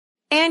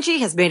Angie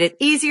has made it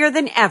easier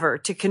than ever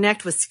to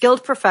connect with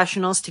skilled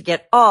professionals to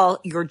get all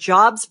your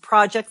jobs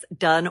projects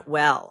done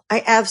well.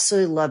 I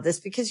absolutely love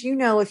this because,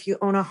 if you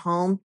own a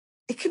home,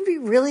 it can be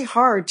really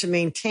hard to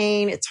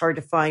maintain. It's hard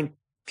to find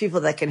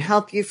people that can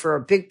help you for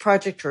a big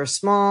project or a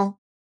small.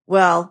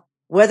 Well,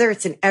 whether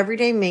it's in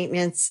everyday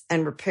maintenance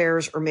and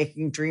repairs or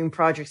making dream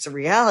projects a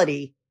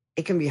reality,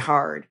 it can be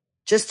hard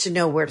just to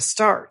know where to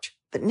start.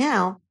 But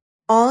now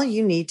all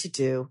you need to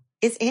do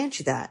is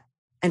Angie that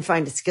and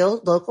find a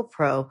skilled local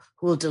pro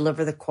who will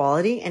deliver the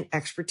quality and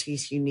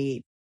expertise you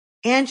need.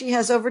 Angie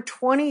has over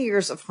 20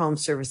 years of home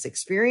service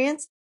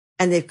experience,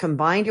 and they've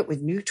combined it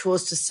with new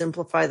tools to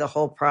simplify the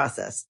whole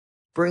process.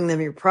 Bring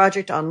them your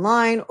project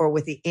online or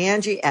with the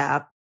Angie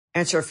app,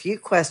 answer a few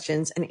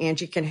questions, and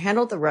Angie can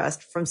handle the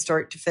rest from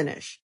start to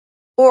finish.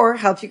 Or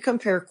help you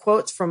compare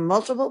quotes from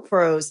multiple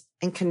pros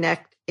and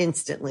connect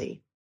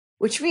instantly,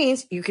 which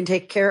means you can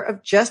take care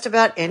of just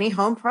about any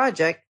home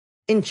project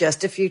in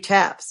just a few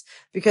taps.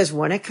 Because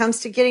when it comes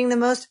to getting the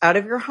most out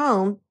of your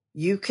home,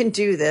 you can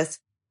do this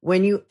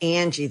when you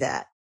Angie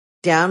that.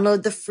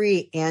 Download the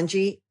free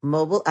Angie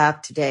mobile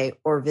app today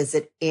or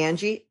visit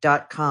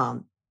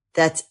Angie.com.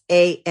 That's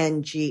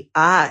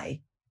ANGI.com.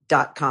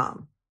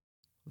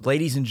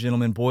 Ladies and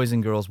gentlemen, boys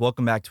and girls,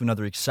 welcome back to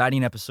another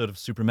exciting episode of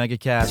Super Mega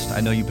Cast. I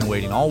know you've been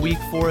waiting all week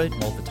for it.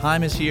 Well, the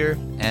time is here,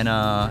 and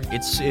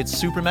it's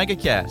Super Mega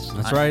Cast.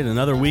 That's right.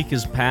 Another week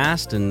has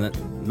passed, and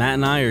Matt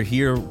and I are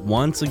here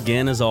once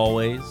again, as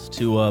always,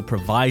 to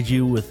provide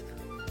you with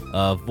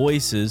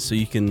voices so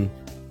you can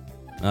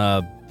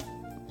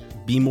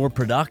be more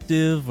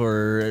productive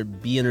or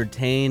be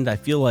entertained. I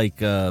feel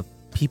like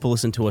people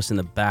listen to us in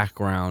the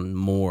background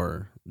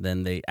more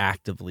than they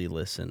actively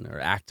listen or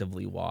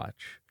actively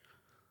watch.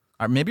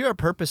 Maybe our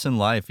purpose in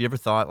life, you ever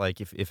thought,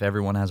 like, if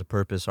everyone has a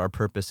purpose, our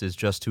purpose is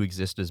just to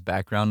exist as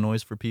background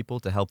noise for people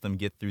to help them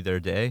get through their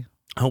day?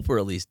 I hope we're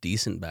at least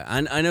decent back.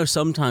 I know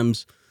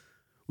sometimes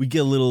we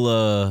get a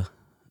little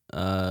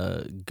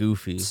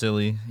goofy.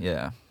 Silly,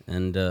 yeah.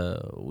 And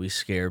we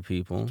scare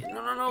people.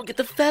 No, get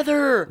the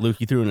feather! Luke,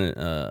 you threw in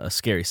a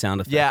scary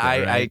sound effect. Yeah,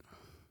 there, right?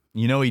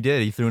 he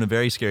did. He threw in a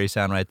very scary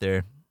sound right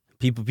there.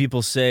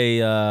 People say,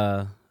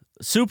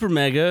 Super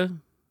Mega,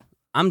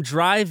 I'm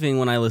driving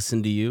when I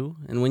listen to you,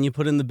 and when you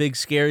put in the big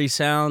scary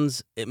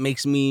sounds, it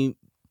makes me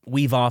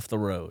weave off the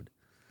road.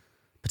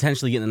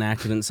 Potentially getting in an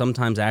accident,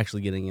 sometimes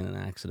actually getting in an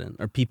accident,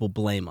 or people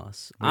blame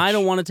us. I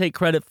don't want to take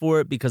credit for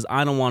it because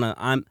I don't want to,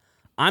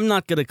 I'm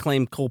not going to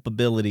claim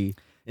culpability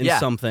in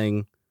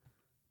something,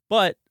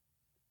 but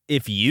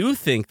if you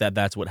think that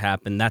that's what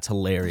happened, that's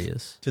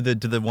hilarious. To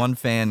the one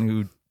fan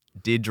who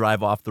did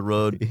drive off the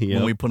road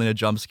when we put in a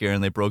jump scare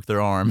and they broke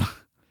their arm.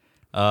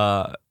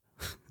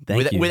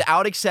 Thank you.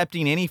 Without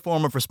accepting any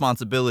form of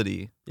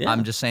responsibility,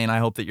 I'm just saying I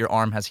hope that your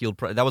arm has healed.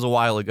 That was a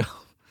while ago.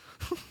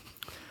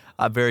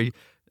 I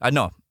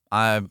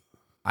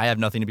have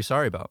nothing to be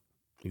sorry about.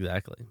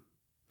 Exactly.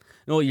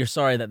 No, you're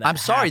sorry that I'm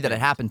sorry that it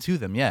happened to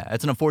them. Yeah,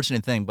 it's an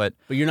unfortunate thing, but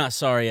you're not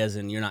sorry as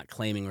in you're not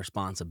claiming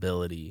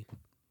responsibility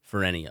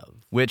for any of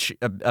which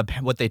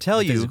what they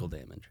tell you physical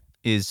damage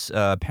is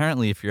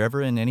apparently if you're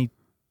ever in any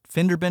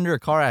fender bender or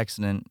car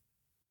accident,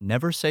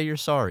 never say you're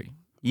sorry.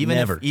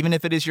 Even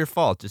if it is your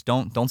fault, just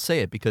don't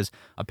say it, because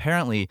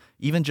apparently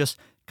because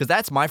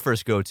that's my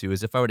first go-to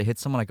is if I were to hit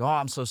someone, like, oh,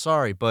 I'm so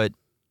sorry, but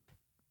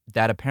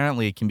that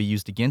apparently can be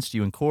used against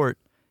you in court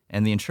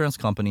and the insurance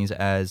companies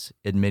as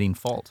admitting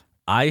fault.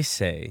 I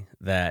say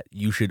that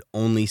you should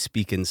only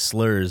speak in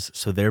slurs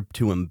so they're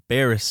too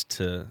embarrassed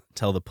to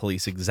tell the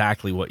police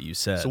exactly what you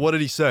said. So what did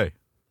he say?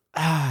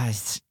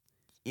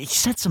 He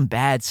said some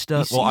bad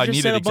stuff. He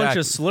just said a bunch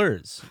of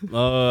slurs.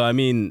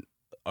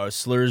 Are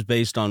slurs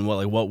based on what?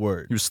 Like what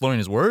word? He was slurring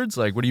his words?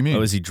 Like, what do you mean?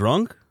 Oh, is he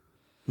drunk?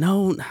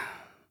 No.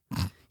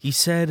 He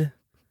said...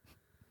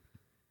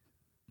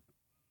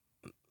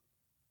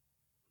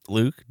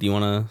 Luke, do you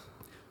want to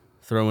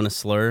throw in a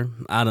slur?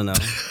 I don't know.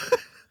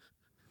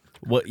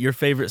 What your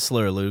favorite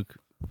slur, Luke?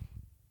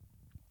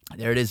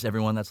 There it is,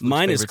 everyone. That's Luke's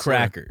mine. Is favorite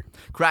cracker.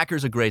 Slur.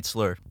 Cracker's a great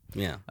slur.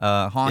 Yeah.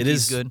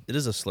 Honky's good. It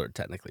is a slur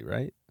technically,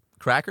 right?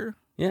 Cracker?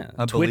 Yeah.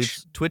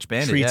 Twitch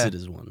Bandit treats it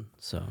as one.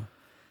 So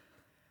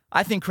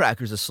I think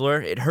cracker's a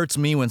slur. It hurts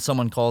me when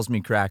someone calls me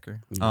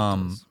cracker. It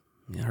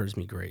hurts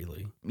me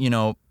greatly.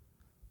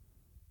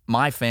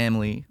 My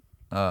family,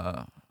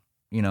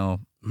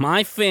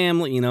 My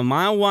family,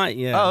 my wife,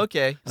 yeah. Oh,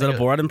 okay. Is that a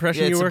Borat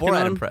impression you're working on?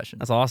 It's a Borat impression.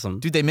 That's awesome.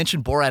 Dude, they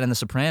mentioned Borat in The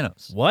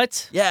Sopranos.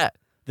 What? Yeah.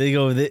 They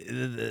go,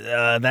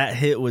 that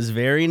hit was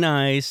very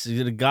nice.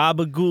 You did a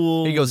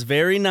gabagool. He goes,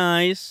 very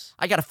nice.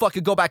 I gotta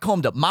fucking go back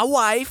home to my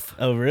wife.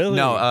 Oh, really?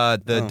 No,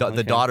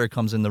 the daughter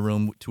comes in the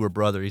room to her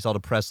brother. He's all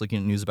depressed looking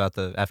at news about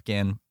the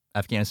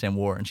Afghanistan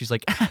war. And she's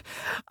like,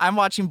 I'm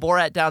watching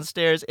Borat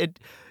downstairs.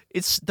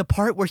 It's the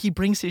part where he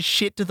brings his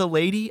shit to the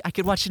lady. I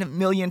could watch it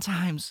 1,000,000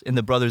 times. And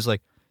the brother's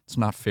like, it's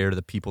not fair to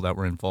the people that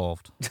were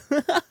involved.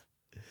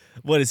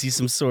 What, is he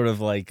some sort of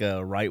like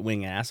a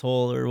right-wing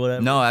asshole or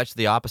whatever? No,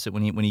 actually the opposite.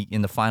 When he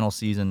in the final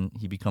season,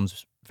 he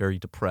becomes very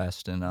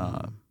depressed and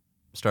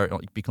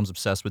becomes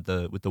obsessed with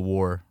the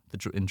war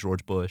in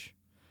George Bush.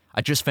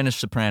 I just finished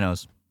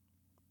Sopranos.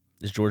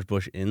 Is George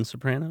Bush in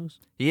Sopranos?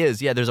 He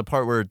is. Yeah, there's a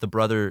part where the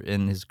brother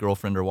and his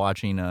girlfriend are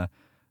watching a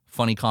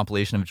funny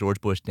compilation of George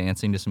Bush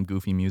dancing to some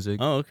goofy music.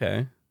 Oh,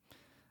 okay.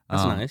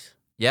 That's nice.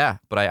 Yeah,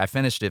 but I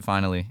finished it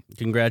finally.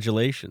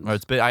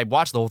 Congratulations. I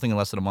watched the whole thing in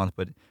less than a month,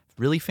 but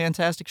really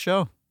fantastic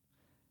show.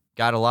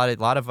 Got a lot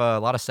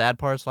of sad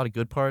parts, a lot of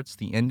good parts.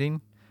 The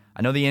ending,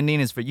 I know the ending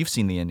is you've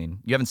seen the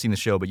ending. You haven't seen the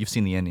show, but you've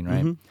seen the ending,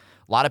 right? Mm-hmm.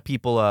 A lot of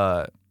people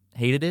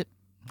hated it.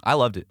 I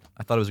loved it.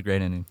 I thought it was a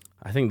great ending.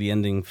 I think the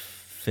ending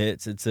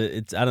fits. It's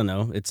I don't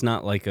know. It's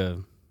not like I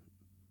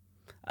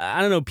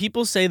don't know.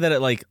 People say that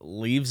it like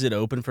leaves it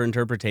open for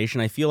interpretation.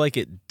 I feel like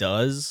it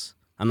does.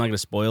 I'm not going to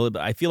spoil it,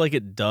 but I feel like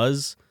it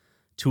does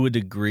to a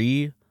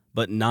degree,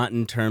 but not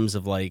in terms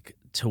of like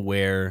to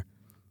where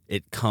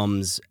it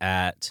comes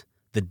at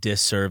the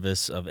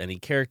disservice of any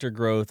character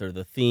growth or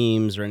the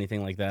themes or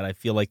anything like that. I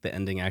feel like the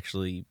ending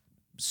actually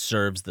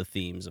serves the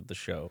themes of the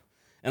show.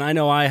 And I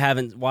know I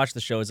haven't watched the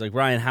show. It's like,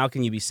 Ryan, how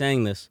can you be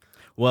saying this?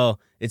 Well,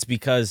 it's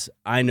because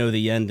I know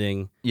the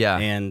ending. Yeah.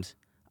 And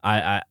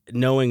I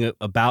knowing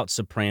about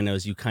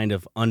Sopranos, you kind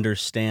of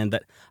understand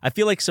that. I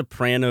feel like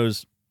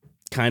Sopranos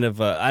kind of,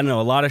 I don't know,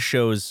 a lot of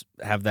shows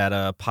have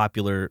that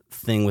popular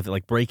thing with it,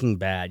 like Breaking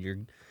Bad. You're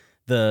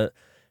the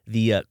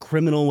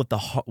criminal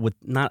with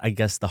not, I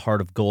guess, the heart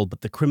of gold,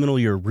 but the criminal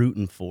you're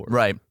rooting for.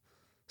 Right.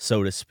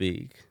 So to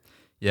speak.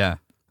 Yeah.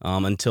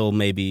 Until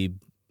maybe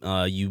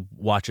you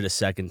watch it a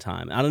second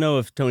time. I don't know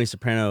if Tony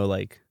Soprano,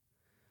 like,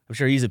 I'm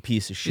sure he's a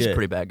piece of shit. He's a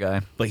pretty bad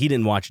guy. But he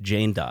didn't watch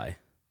Jane die.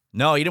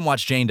 No, he didn't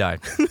watch Jane die.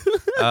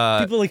 People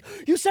are like,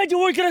 you said you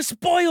weren't going to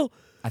spoil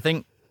I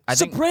think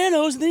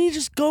Sopranos, and then you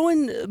just go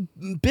and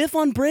biff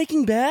on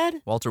Breaking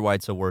Bad? Walter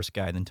White's a worse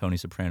guy than Tony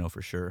Soprano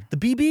for sure. The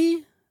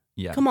BB?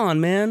 Yeah. Come on,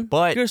 man.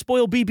 But you're going to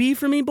spoil BB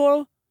for me,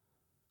 bro?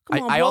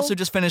 Come on, I bro. also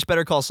just finished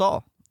Better Call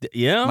Saul.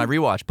 Yeah? My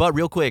rewatch. But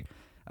real quick,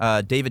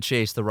 David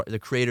Chase, the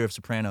creator of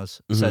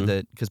Sopranos, said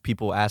that because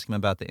people ask him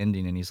about the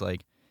ending, and he's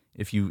like,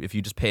 if you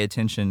just pay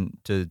attention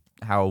to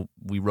how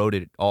we wrote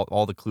it,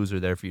 all the clues are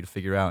there for you to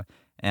figure out.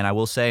 And I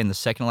will say, in the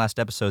second to last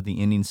episode, the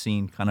ending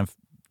scene kind of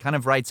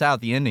writes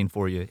out the ending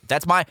for you.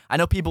 I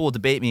know people will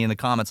debate me in the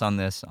comments on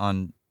this,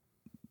 on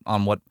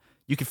what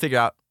you can figure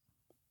out.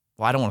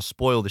 Well, I don't want to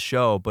spoil the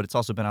show, but it's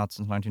also been out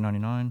since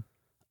 1999.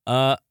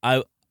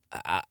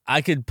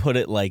 I could put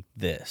it like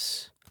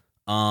this.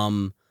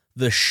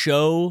 The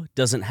show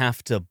doesn't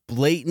have to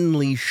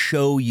blatantly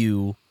show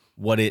you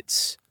what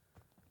it's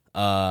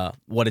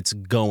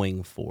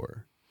going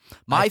for.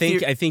 I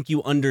think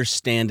you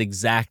understand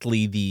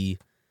exactly the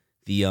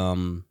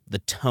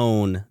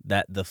tone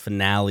that the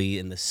finale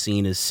and the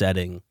scene is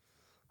setting.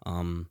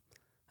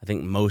 I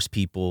think most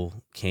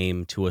people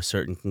came to a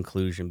certain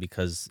conclusion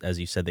because, as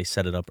you said, they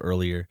set it up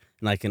earlier,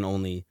 and I can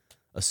only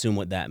assume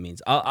what that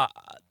means. I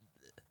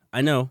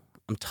know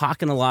I'm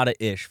talking a lot of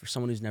ish for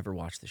someone who's never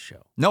watched the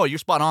show. No, you're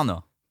spot on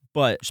though.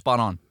 But You're spot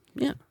on.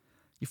 yeah,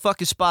 You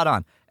fucking spot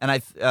on. And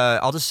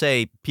I'll just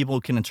say people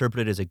can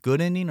interpret it as a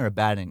good ending or a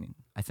bad ending.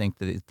 I think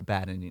that the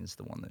bad ending is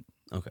the one that.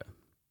 okay.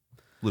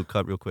 Luke,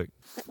 cut real quick.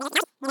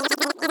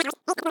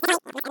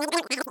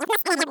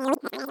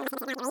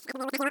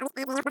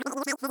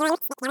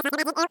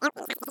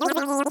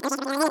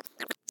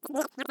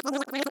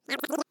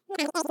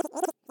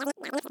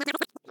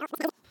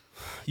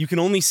 You can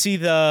only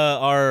see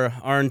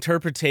our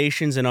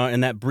interpretations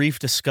and that brief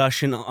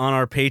discussion on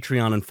our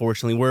Patreon.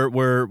 Unfortunately,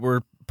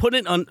 we're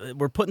putting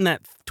that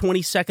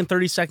 20-second,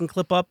 30-second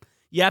clip up.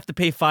 You have to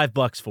pay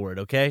 $5 for it.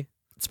 Okay.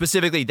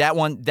 Specifically,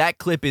 that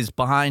clip is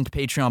behind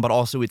Patreon, but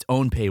also its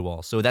own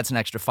paywall. So that's an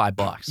extra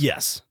 $5.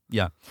 Yes.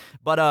 Yeah.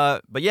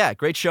 But yeah,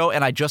 great show.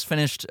 And I just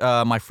finished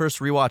my first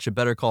rewatch of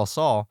Better Call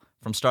Saul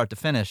from start to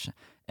finish.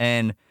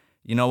 And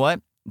you know what?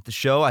 The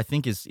show I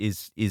think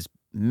is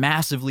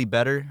massively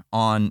better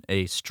on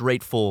a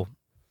straight full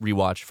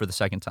rewatch for the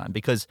second time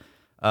because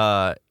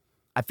I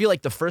feel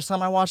like the first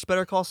time I watched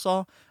Better Call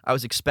Saul, I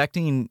was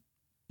expecting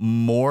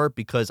more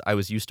because I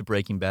was used to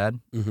Breaking Bad,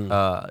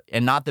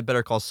 and not that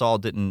Better Call Saul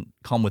didn't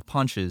come with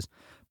punches,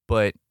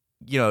 but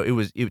you know it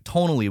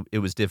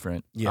was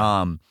different.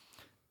 Yeah.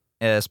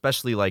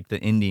 Especially like the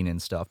ending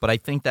and stuff. But I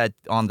think that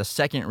on the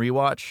second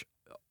rewatch,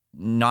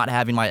 not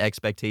having my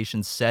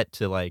expectations set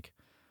to like,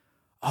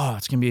 oh,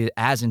 it's gonna be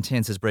as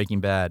intense as Breaking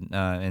Bad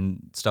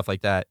and stuff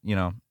like that. You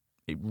know,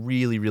 I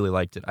really, really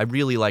liked it. I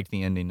really like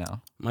the ending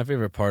now. My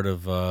favorite part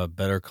of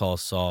Better Call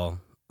Saul,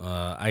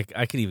 I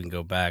could even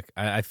go back.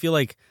 I feel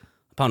like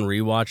upon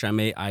rewatch,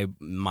 I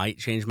might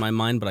change my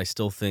mind, but I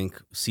still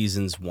think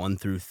seasons 1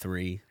 through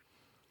 3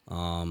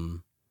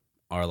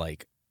 are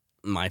like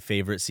my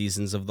favorite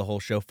seasons of the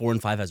whole show. 4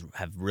 and 5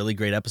 have really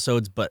great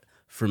episodes, but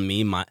for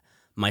me,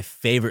 my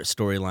favorite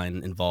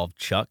storyline involved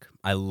Chuck.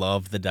 I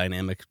love the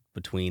dynamic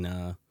between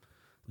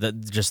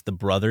the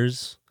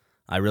brothers.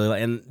 I really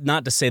like, and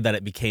not to say that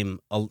it became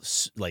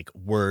like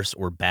worse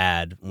or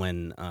bad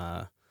when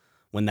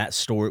that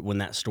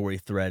story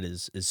thread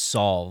is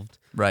solved.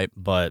 Right.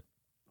 But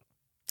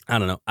I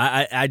don't know.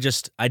 I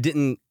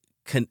didn't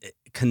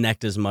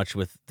connect as much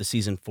with the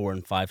season 4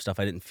 and 5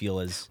 stuff. I didn't feel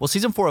as well.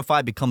 Season 4 or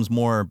 5 becomes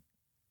more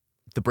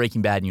the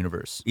Breaking Bad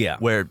universe. Yeah.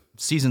 Where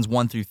seasons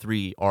 1 through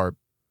 3 are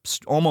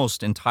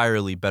almost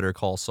entirely Better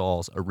Call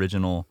Saul's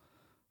original,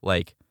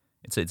 like,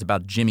 it's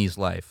about Jimmy's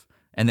life.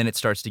 And then it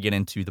starts to get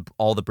into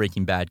all the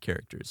Breaking Bad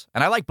characters.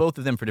 And I like both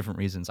of them for different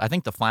reasons. I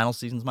think the final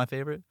season's my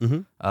favorite.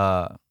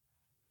 Mm-hmm.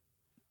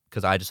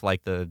 Because I just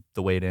like the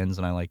way it ends,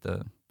 and I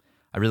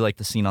really like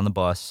the scene on the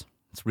bus.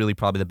 It's really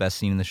probably the best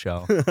scene in the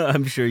show.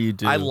 I'm sure you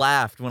do. I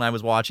laughed when I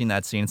was watching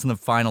that scene. It's in the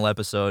final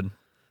episode.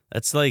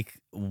 That's like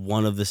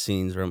one of the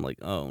scenes where I'm like,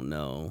 oh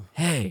no.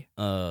 Hey,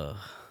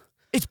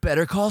 it's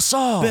Better Call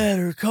Saul.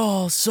 Better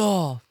Call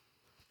Saul.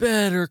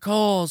 Better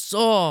Call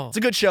Saul. It's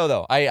a good show,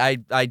 though. I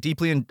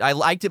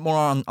liked it more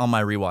on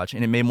my rewatch,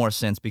 and it made more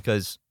sense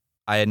because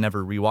I had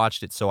never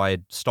rewatched it. So I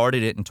had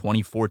started it in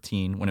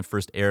 2014 when it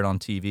first aired on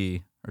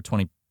TV, or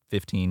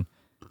 2015.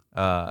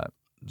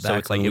 So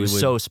it's like it was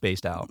so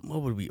spaced out.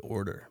 What would we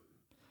order?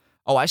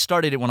 Oh, I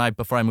started it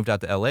before I moved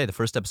out to LA. The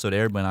first episode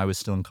aired when I was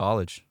still in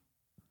college.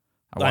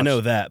 I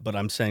know that, but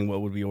I'm saying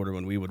what would we order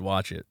when we would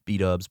watch it?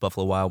 B-dubs,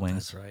 Buffalo Wild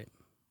Wings. That's right.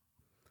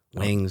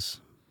 Wings.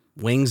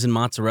 Wings and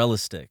mozzarella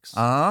sticks.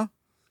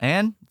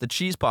 And the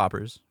cheese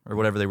poppers, or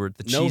whatever they were,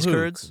 the cheese hook.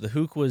 curds. The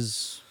hook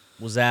was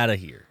out of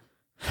here.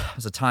 It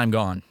was a time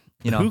gone.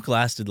 The hook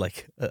lasted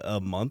like a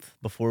month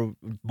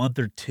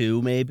or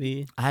two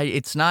maybe.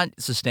 It's not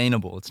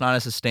sustainable. It's not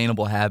a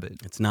sustainable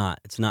habit. It's not.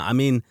 I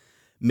mean,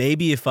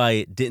 maybe if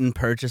I didn't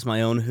purchase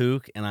my own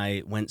hook and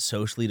I went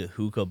socially to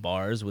hookah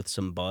bars with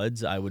some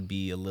buds, I would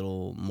be a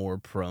little more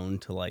prone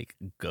to like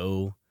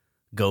go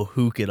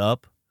hook it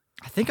up.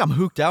 I think I'm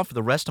hooked out for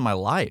the rest of my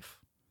life.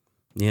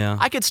 Yeah.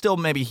 I could still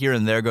maybe here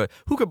and there go.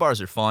 Hookah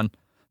bars are fun,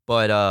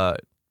 but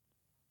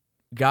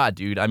God,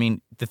 dude. I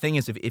mean, the thing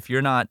is, if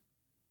you're not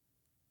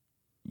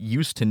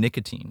used to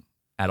nicotine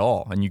at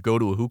all, and you go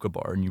to a hookah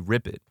bar and you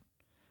rip it,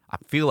 I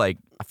feel like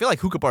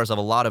hookah bars have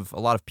a lot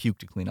of puke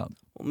to clean up.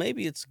 Well,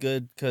 maybe it's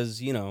good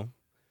because you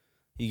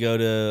go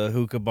to a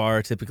hookah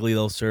bar. Typically,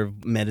 they'll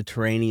serve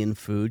Mediterranean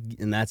food,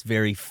 and that's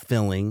very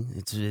filling.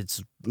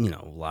 It's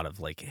a lot of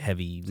like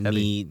heavy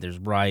meat. There's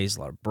rice, a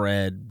lot of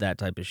bread, that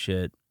type of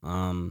shit.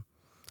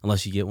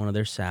 Unless you get one of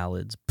their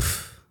salads.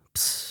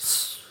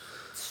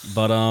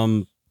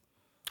 But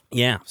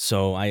yeah.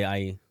 So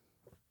I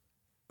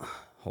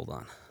hold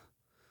on.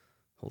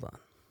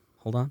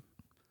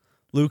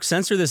 Luke,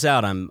 censor this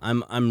out.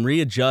 I'm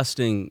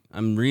readjusting.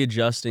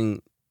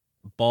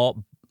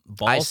 Ball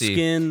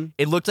skin.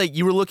 It looked like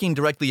you were looking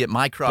directly at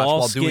my crotch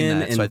while doing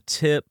that. And so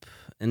tip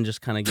and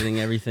just kind of getting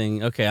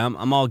everything. Okay,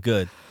 I'm all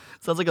good.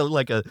 Sounds like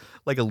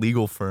a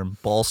legal firm.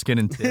 Ball skin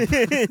and tip.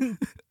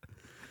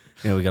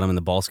 Yeah, we got them in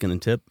the ball skin and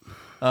tip.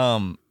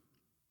 But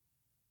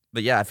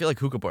yeah, I feel like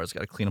hookah bars got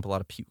to clean up a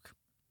lot of puke.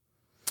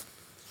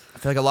 I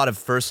feel like a lot of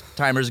first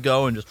timers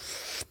go and just.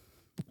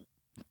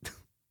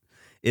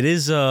 It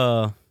is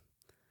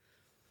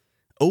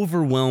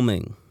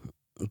overwhelming,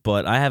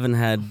 but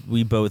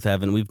we both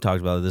haven't, we've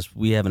talked about this,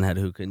 we haven't had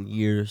hookah in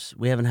years.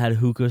 We haven't had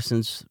hookah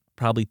since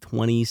probably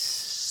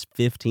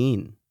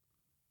 2015.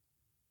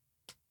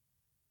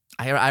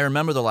 I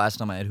remember the last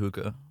time I had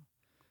hookah.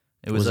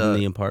 It was in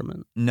the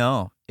apartment?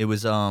 No, it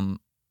was one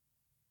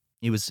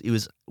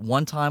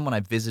time when I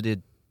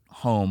visited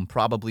home,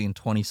 probably in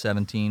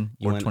 2017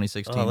 or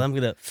 2016. Oh, I'm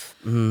gonna.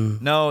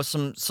 No,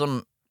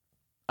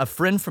 a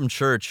friend from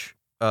church,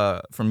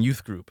 from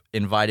youth group,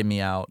 invited me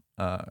out.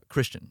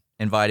 Christian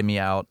invited me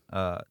out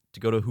to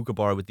go to a hookah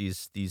bar with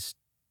these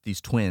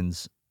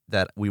twins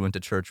that we went to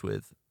church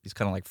with. These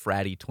kind of like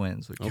fratty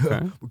twins. Like,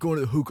 okay. We're going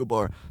to the hookah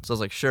bar. So I was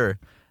like, sure.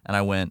 And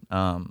I went.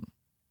 And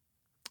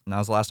that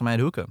was the last time I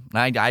had hookah.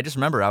 And I just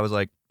remember I was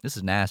like, this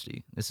is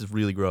nasty. This is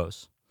really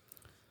gross.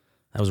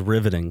 That was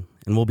riveting.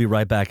 And we'll be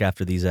right back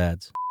after these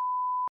ads.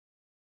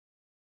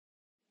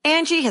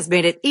 Angie has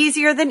made it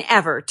easier than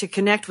ever to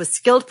connect with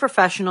skilled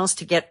professionals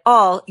to get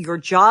all your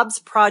jobs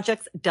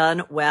projects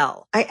done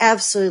well. I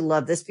absolutely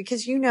love this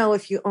because,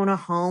 if you own a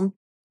home,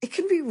 it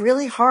can be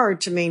really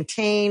hard to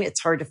maintain.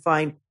 It's hard to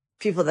find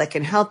people that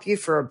can help you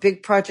for a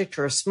big project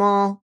or a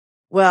small.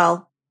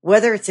 Well,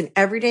 whether it's in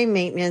everyday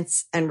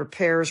maintenance and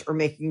repairs or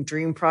making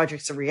dream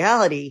projects a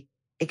reality,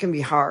 it can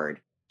be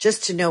hard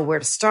just to know where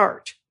to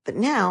start. But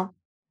now,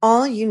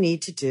 all you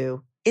need to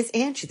do is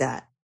Angie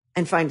that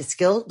and find a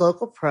skilled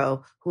local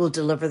pro who will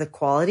deliver the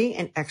quality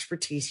and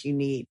expertise you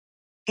need.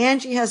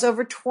 Angie has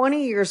over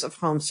 20 years of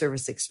home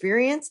service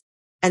experience,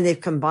 and they've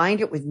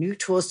combined it with new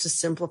tools to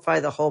simplify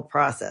the whole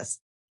process.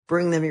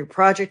 Bring them your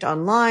project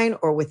online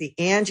or with the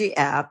Angie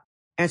app.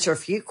 Answer a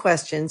few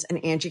questions,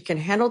 and Angie can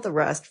handle the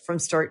rest from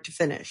start to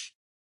finish.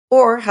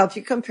 Or help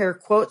you compare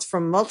quotes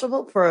from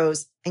multiple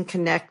pros and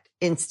connect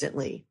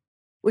instantly.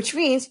 Which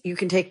means you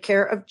can take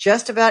care of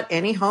just about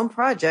any home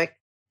project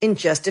in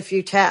just a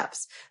few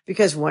taps.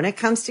 Because when it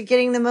comes to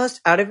getting the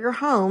most out of your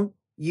home,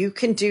 you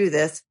can do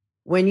this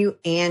when you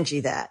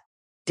Angie that.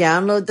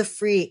 Download the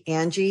free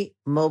Angie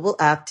mobile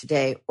app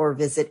today or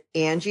visit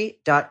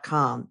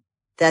Angie.com.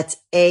 That's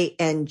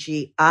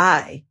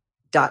ANGI.com.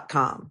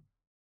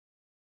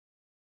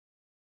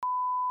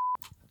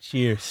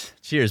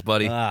 Cheers,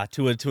 buddy.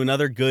 To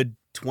another good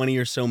 20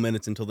 or so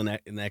minutes until the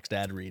next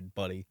ad read,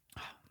 buddy.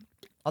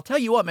 I'll tell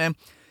you what, man.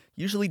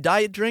 Usually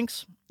diet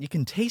drinks, you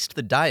can taste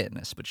the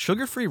dietness, but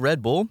sugar-free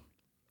Red Bull,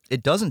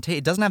 it doesn't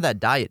have that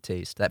diet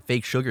taste, that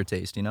fake sugar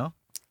taste, you know?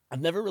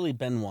 I've never really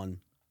been one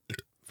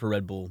for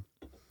Red Bull.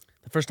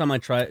 The first time I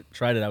tried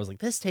it, I was like,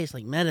 this tastes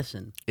like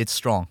medicine. It's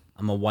strong.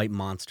 I'm a white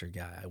monster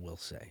guy, I will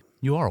say.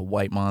 You are a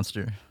white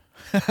monster.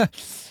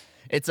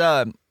 It's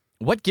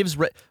what gives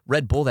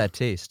Red Bull that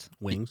taste?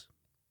 Wings.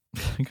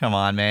 Come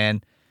on,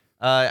 man.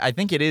 I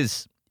think it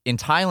is in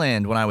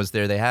Thailand. When I was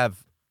there, they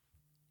have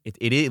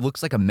it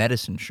looks like a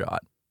medicine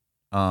shot.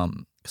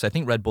 Because I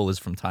think Red Bull is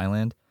from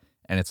Thailand,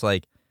 and it's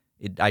like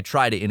I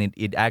tried it, and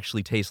it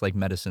actually tastes like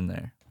medicine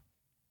there.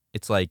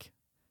 It's like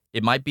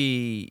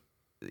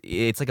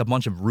it's like a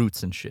bunch of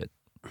roots and shit.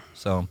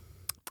 So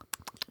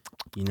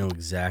you know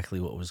exactly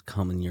what was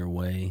coming your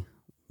way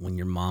when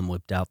your mom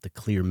whipped out the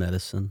clear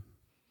medicine.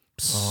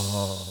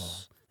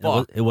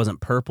 Oh, it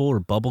wasn't purple or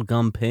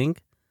bubblegum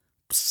pink.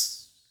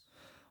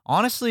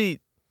 Honestly,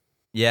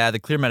 yeah, the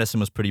clear medicine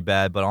was pretty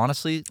bad, but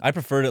honestly, I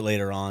preferred it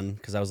later on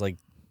because I was like,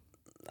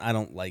 I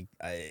don't like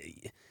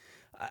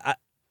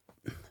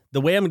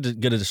the way I'm going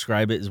to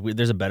describe it is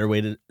there's a better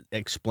way to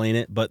explain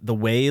it, but the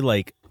way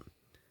like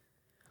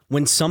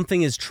when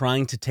something is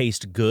trying to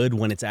taste good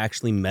when it's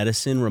actually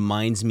medicine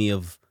reminds me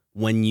of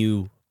when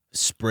you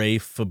spray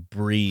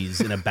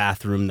Febreze in a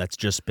bathroom that's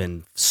just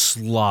been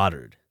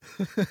slaughtered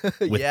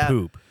with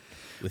poop,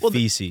 with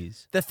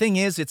feces. The thing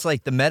is, it's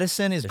like the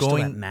medicine is There's still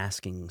that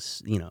masking,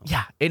 you know.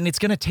 Yeah, and it's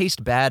going to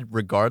taste bad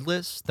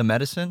regardless, the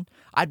medicine.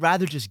 I'd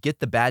rather just get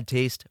the bad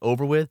taste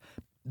over with.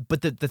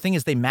 But the thing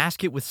is, they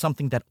mask it with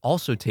something that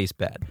also tastes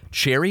bad.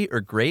 Cherry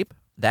or grape,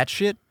 that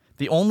shit.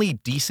 The only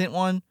decent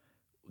one,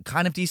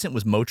 kind of decent,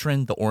 was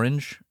Motrin, the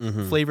orange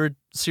flavored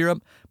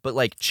syrup. But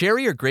like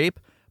cherry or grape,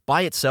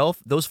 by itself,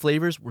 those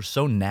flavors were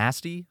so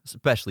nasty,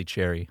 especially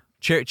cherry.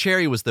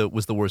 Cherry was the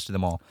worst of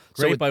them all.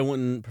 Grape, so I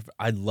wouldn't.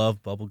 I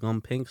love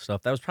bubblegum pink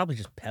stuff. That was probably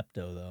just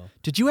Pepto, though.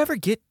 Did you ever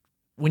get,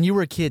 when you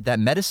were a kid, that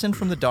medicine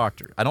from the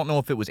doctor? I don't know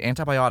if it was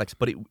antibiotics,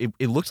 but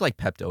it looks like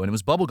Pepto, and it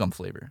was bubblegum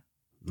flavor.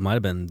 Might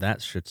have been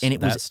that shit. And it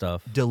that was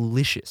stuff.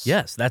 Delicious.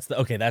 Yes, that's the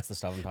stuff I'm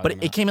talking about.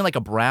 But it came in like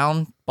a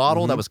brown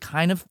bottle that was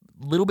kind of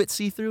a little bit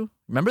see-through.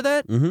 Remember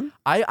that? Mm-hmm.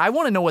 I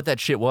want to know what that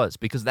shit was,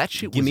 because that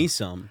shit was... Give me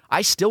some.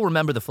 I still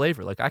remember the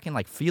flavor. Like, I can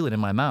like feel it in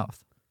my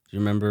mouth. Do you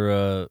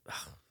remember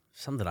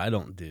something that I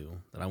don't do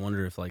that I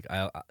wonder if like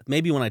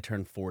maybe when I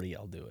turn 40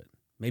 I'll do it.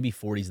 Maybe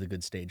 40 is the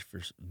good stage for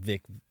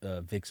Vicks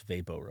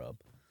Vapo Rub.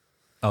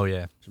 Oh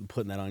yeah. So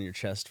putting that on your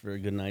chest for a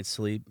good night's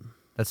sleep.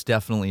 That's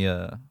definitely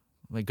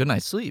like good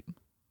night's sleep.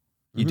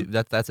 You do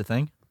that's a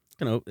thing?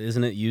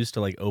 Isn't it used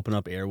to like open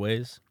up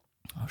airways?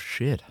 Oh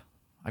shit.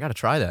 I got to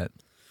try that.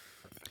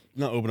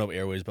 Not open up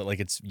airways, but like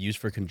it's used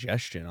for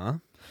congestion, huh?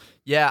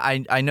 Yeah,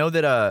 I know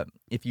that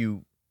if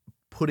you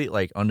put it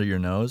like under your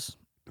nose,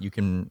 you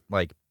can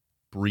like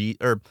breathe,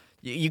 or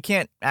you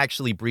can't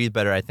actually breathe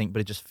better, I think, but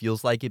it just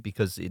feels like it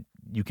because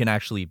you can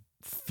actually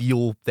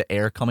feel the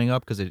air coming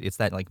up because it's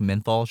that like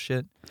menthol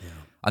shit. Yeah.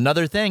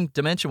 Another thing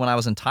to mention, when I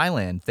was in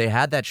Thailand, they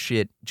had that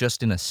shit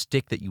just in a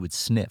stick that you would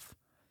sniff,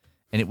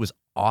 and it was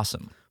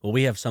awesome. Well,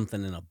 we have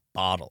something in a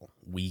bottle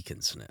we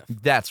can sniff.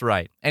 That's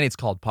right, and it's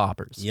called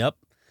poppers. Yep.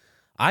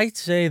 I'd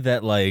say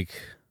that like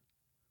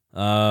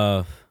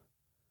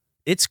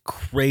it's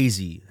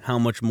crazy how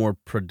much more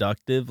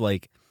productive,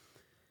 like,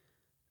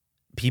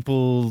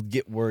 people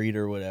get worried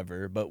or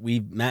whatever, but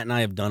Matt and I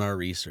have done our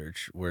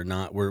research.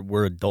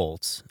 We're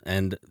adults,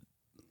 and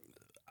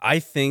I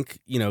think,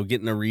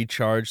 getting a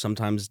recharge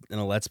sometimes in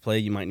a Let's Play,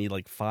 you might need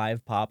like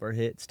 5 popper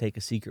hits, take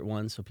a secret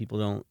one so people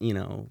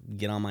don't,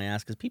 get on my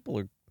ass, because people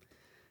are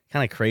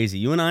kind of crazy.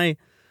 You and I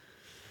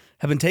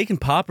have been taking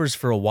poppers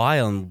for a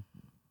while, and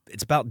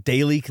it's about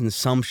daily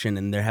consumption,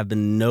 and there have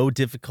been no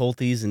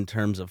difficulties in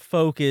terms of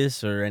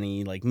focus or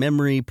any like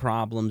memory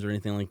problems or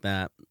anything like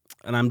that.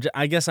 And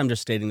I guess I'm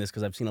just stating this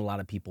because I've seen a lot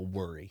of people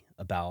worry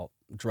about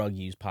drug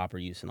use, popper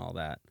use, and all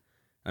that.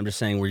 I'm just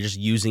saying we're just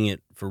using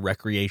it for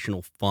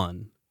recreational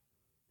fun,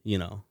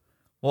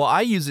 Well, I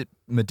use it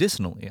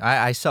medicinally.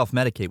 I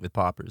self-medicate with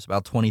poppers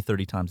about 20,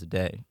 30 times a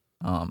day.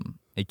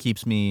 It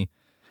keeps me,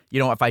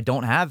 if I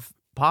don't have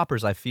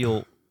poppers, I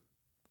feel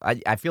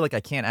like I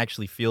can't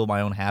actually feel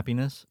my own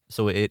happiness.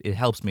 So it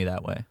helps me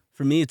that way.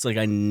 For me, it's like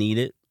I need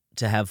it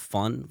to have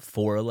fun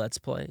for a Let's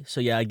Play. So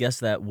yeah, I guess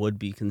that would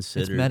be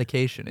considered. It's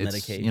medication.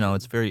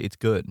 It's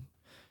good.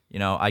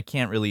 I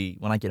can't really,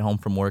 when I get home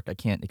from work, I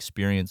can't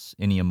experience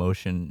any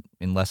emotion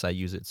unless I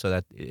use it. So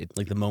that it's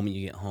like the moment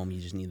you get home,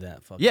 you just need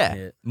that fucking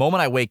hit.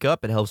 Moment I wake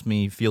up, it helps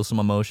me feel some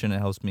emotion. It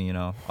helps me,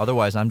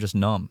 otherwise I'm just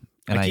numb.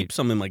 And I keep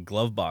some in my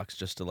glove box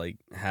just to like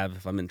have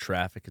if I'm in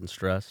traffic and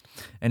stressed.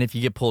 And if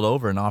you get pulled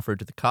over and offered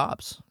to the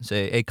cops,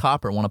 say, "Hey,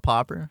 copper, want a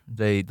popper?"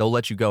 They'll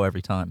let you go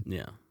every time.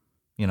 Yeah.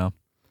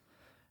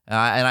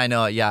 And I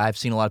know, I've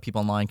seen a lot of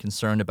people online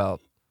concerned about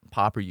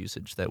popper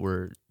usage, that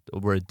we're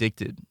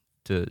addicted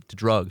to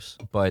drugs.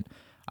 But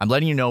I'm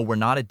letting you know we're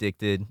not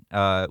addicted.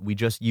 We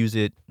just use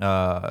it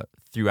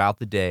throughout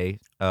the day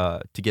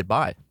to get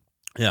by.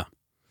 Yeah.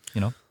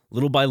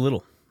 Little by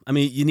little. I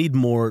mean, you need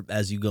more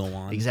as you go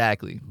on.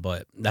 Exactly.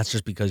 But that's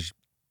just because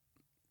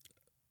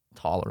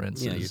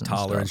tolerance. Yeah, your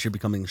tolerance. You're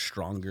becoming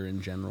stronger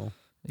in general.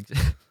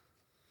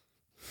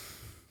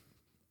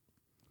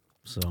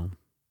 So,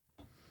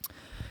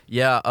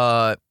 yeah,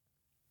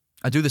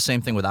 I do the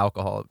same thing with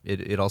alcohol.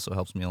 It also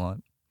helps me a lot.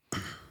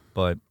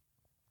 But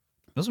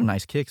those are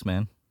nice kicks,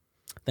 man.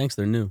 Thanks,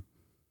 they're new.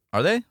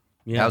 Are they?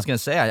 Yeah. I was gonna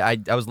say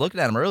I was looking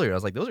at them earlier. I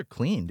was like, those are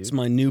clean, dude. It's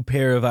my new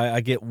pair of.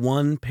 I get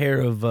one pair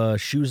of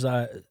shoes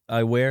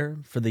I wear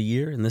for the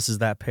year, and this is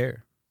that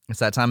pair. It's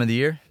that time of the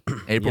year,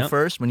 April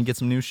 1st, when you get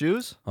some new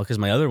shoes. Oh, because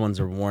my other ones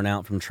are worn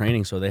out from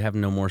training, so they have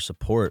no more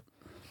support.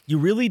 You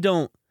really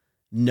don't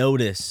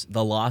notice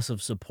the loss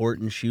of support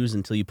in shoes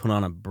until you put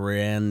on a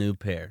brand new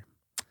pair.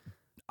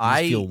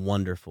 I feel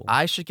wonderful.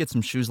 I should get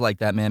some shoes like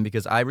that, man,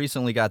 because I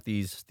recently got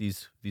these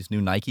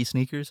new Nike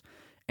sneakers,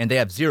 and they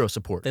have zero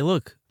support. They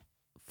look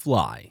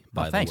fly,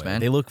 by the thanks, way. Man.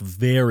 They look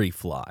very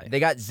fly. They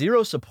got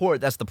zero support.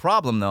 That's the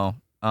problem, though.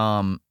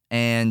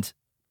 And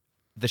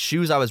the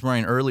shoes I was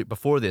wearing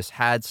before this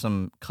had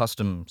some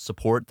custom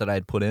support that I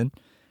had put in. And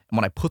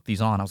when I put these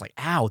on, I was like,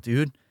 ow,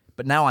 dude.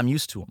 But now I'm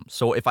used to them.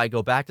 So if I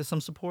go back to some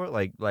support,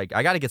 like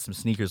I got to get some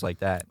sneakers like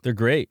that. They're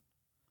great.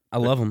 I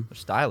love them. They're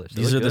stylish.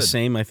 These are the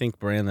same, I think,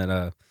 brand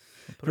that.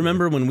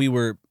 Remember when we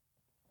were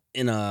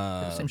in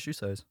the same shoe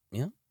size?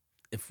 Yeah.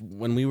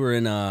 When we were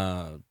in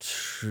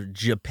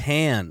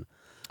Japan.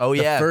 Oh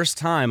yeah. The first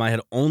time I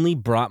had only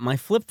brought my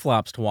flip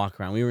flops to walk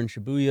around. We were in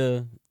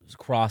Shibuya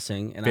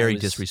crossing, and very I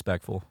was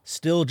disrespectful.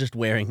 Still just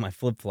wearing my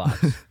flip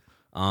flops.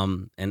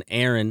 And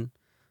Aaron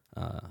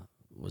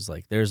was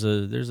like, "There's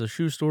a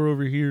shoe store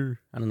over here."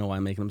 I don't know why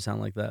I'm making him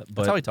sound like that, but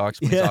that's how he talks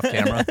when he's off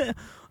camera.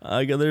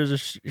 There's a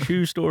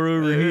shoe store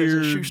over here.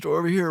 There's a shoe store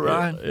over here,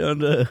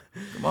 Ryan. And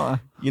come on,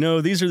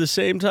 these are the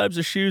same types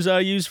of shoes I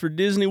use for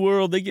Disney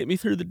World. They get me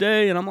through the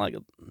day, and I'm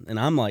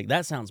like,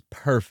 that sounds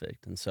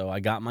perfect. And so I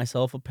got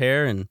myself a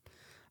pair, and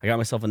I got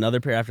myself another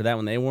pair after that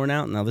when they worn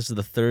out. Now this is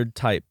the third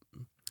type.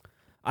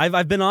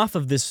 I've been off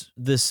of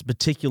this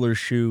particular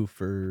shoe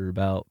for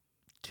about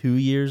 2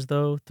 years,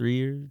 though. 3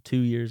 years, 2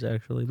 years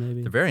actually,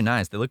 maybe. They're very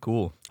nice. They look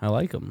cool. I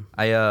like them.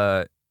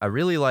 I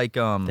really like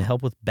They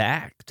help with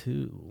back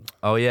too.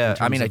 Oh yeah,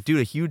 I mean, a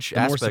huge the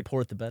aspect. more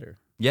support, the better.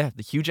 Yeah,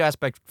 the huge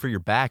aspect for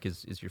your back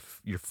is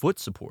your foot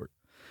support,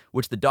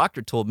 which the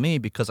doctor told me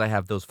because I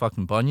have those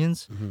fucking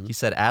bunions. Mm-hmm. He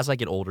said as I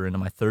get older, into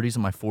my 30s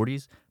and my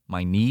 40s,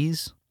 my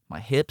knees, my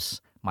hips,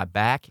 my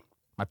back,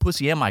 my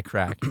pussy, and my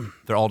crack,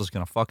 they're all just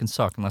gonna fucking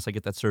suck unless I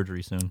get that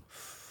surgery soon.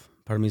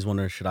 Part of me is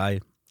wondering, should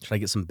I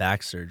get some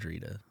back surgery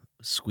to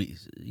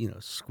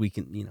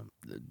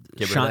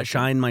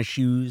shine my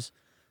shoes,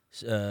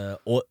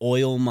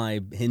 oil my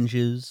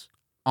hinges?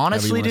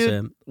 Honestly,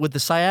 dude, with the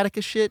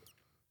sciatica shit,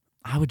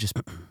 I would just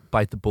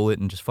bite the bullet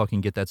and just fucking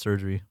get that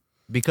surgery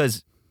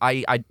because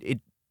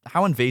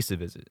how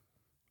invasive is it?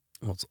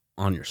 Well, it's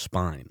on your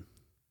spine.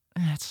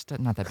 It's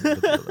not that big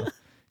of a deal, though.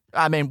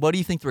 I mean, what do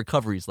you think the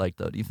recovery is like,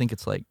 though? Do you think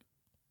it's like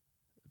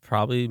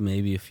probably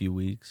maybe a few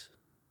weeks,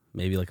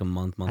 maybe like a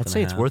month I'd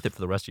say it's worth it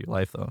for the rest of your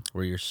life, though.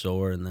 Where you're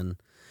sore and then,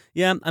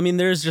 yeah, I mean,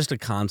 there's just a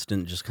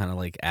constant, just kind of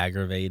like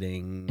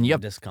aggravating and you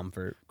have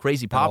discomfort.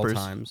 Crazy poppers. At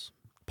all times.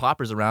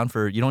 Poppers around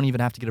you don't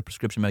even have to get a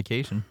prescription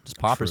medication. Just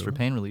poppers for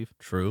pain relief.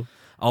 True.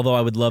 Although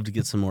I would love to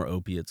get some more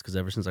opiates because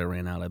ever since I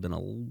ran out, I've been a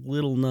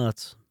little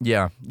nuts.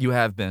 Yeah, you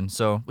have been.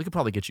 So we could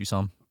probably get you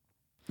some.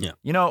 Yeah.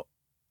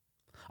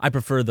 I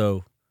prefer,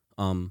 though,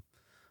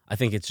 I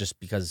think it's just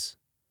because,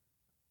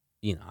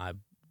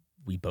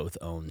 we both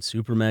own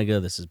Super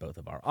Mega. This is both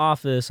of our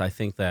office. I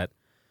think that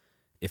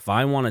if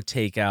I want to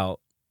take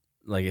out,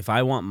 if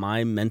I want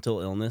my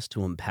mental illness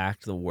to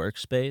impact the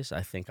workspace,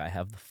 I think I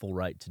have the full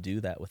right to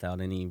do that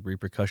without any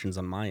repercussions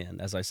on my end.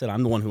 As I said,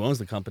 I'm the one who owns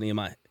the company.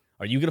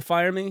 Are you going to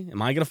fire me?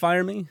 Am I going to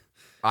fire me?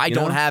 I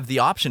don't have the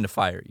option to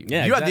fire you.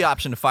 Yeah, you have the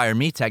option to fire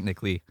me,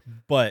 technically.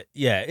 But,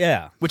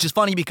 yeah. Which is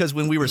funny because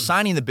when we were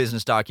signing the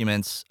business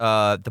documents,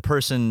 the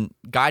person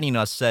guiding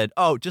us said,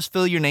 just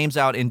fill your names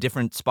out in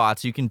different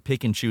spots. You can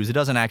pick and choose. It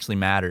doesn't actually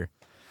matter.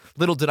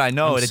 Little did I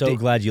know. I'm so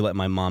glad you let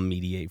my mom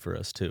mediate for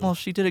us, too. Well,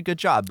 she did a good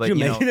job. But,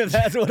 if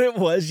that's what it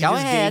was. She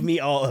just gave me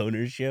all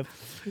ownership.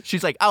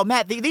 She's like,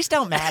 Matt, these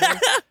don't matter.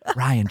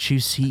 Ryan,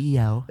 choose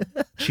CEO.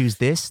 Choose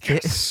this.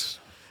 Yes.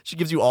 She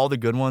gives you all the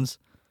good ones.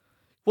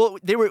 Well,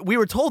 we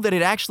were told that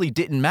it actually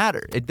didn't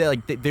matter.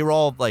 They were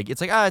all like, it's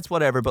like, it's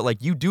whatever.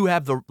 But you do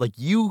have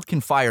you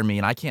can fire me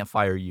and I can't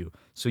fire you.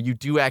 So you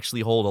do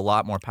actually hold a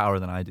lot more power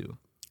than I do.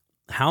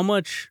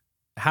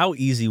 How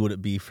easy would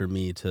it be for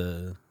me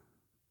to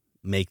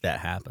make that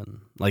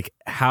happen?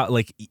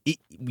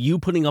 You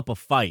putting up a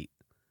fight,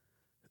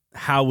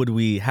 how would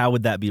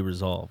that be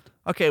resolved?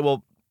 Okay,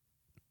 well,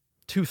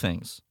 two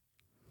things.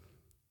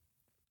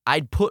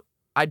 I'd put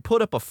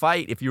up a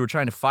fight if you were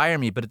trying to fire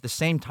me, but at the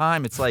same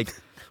time, it's like,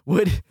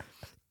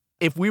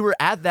 if we were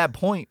at that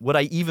point, would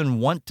I even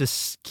want to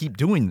keep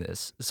doing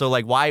this? So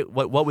why?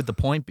 What would the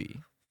point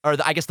be? Or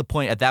I guess the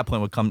point at that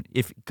point would come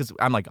because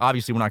I'm like,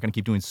 obviously we're not going to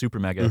keep doing Super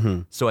Mega.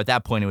 Mm-hmm. So at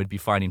that point, it would be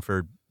fighting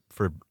for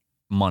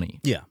money.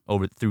 Yeah.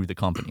 Through the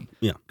company.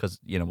 Yeah. Because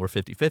we're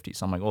 50-50.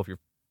 So I'm like, if you're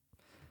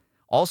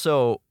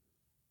also,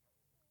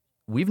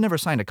 we've never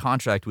signed a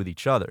contract with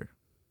each other.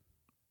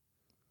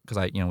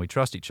 because we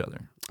trust each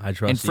other. I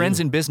trust and friends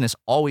you. in business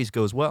always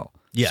goes well.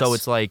 Yes. So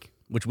it's like,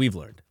 which we've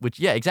learned.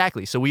 yeah,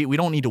 exactly. So we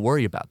don't need to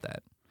worry about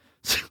that.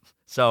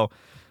 So,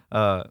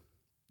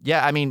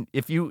 yeah, I mean,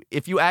 if you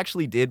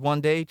actually did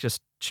one day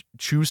just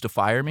choose to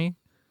fire me,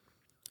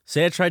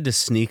 say I tried to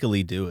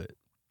sneakily do it.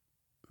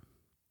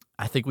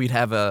 I think we'd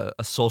have a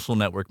social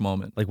network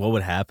moment. Like, what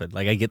would happen?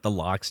 Like, I get the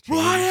locks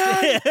changed.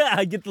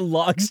 I get the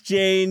locks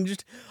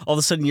changed. All of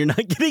a sudden, you're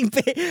not getting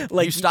paid.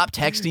 Like, you stop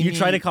texting me. You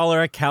try to call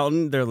our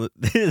accountant.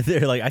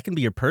 They're like, I can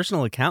be your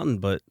personal accountant,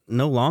 but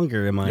no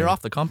longer am I. You're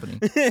off the company.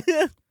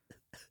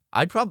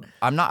 I'd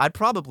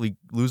probably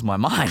lose my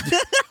mind.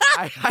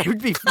 I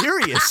would be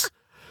furious.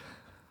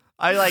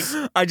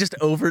 I just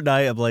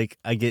overnight, I'm like,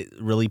 I get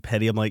really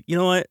petty. I'm like, you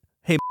know what?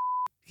 Hey,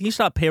 can you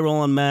stop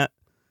payrolling Matt?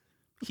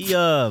 He,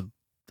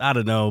 I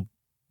don't know.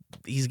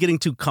 He's getting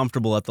too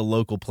comfortable at the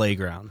local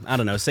playground. I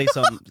don't know. Say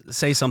something.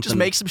 Just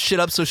make some shit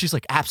up so she's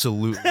like,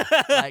 absolutely.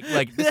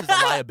 like this is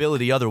a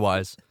liability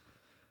otherwise.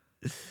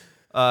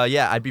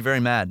 Yeah, I'd be very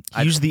mad.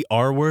 Use the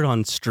R word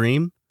on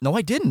stream? No,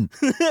 I didn't.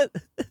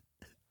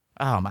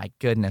 Oh my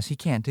goodness, he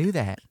can't do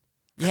that.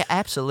 Yeah,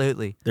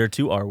 absolutely. There are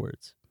 2 R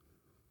words.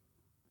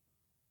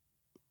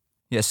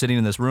 Yeah, sitting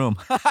in this room.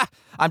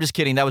 I'm just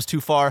kidding. That was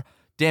too far.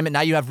 Damn it,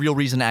 now you have real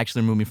reason to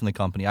actually remove me from the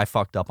company. I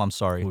fucked up. I'm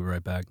sorry. We'll be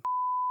right back.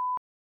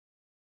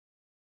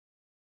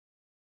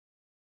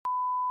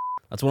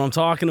 That's what I'm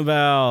talking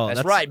about.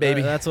 That's right,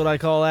 baby. That's what I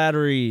call ad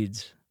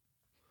reads.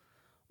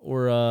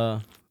 Or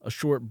a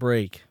short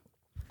break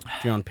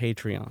if you're on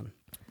Patreon.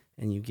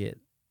 And you get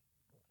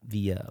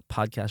the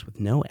podcast with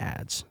no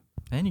ads.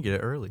 And you get it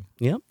early.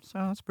 Yep. So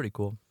that's pretty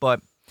cool.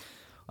 But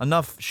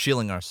enough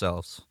shilling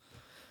ourselves.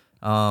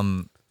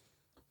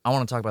 I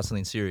want to talk about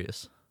something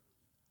serious.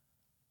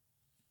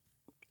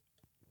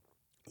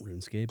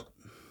 RuneScape?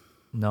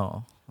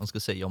 No. I was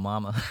going to say Yo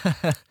Mama.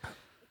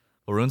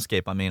 Well,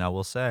 RuneScape, I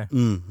will say.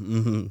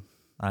 Mm-hmm.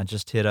 I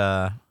just hit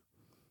a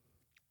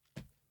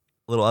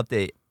little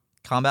update.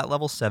 Combat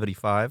level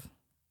 75.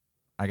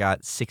 I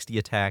got 60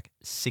 attack,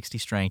 60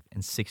 strength,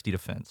 and 60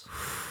 defense.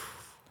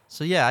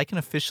 So yeah, I can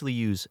officially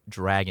use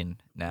Dragon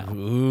now.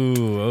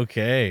 Ooh,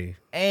 okay.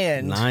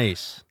 And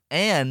nice.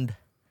 And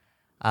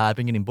I've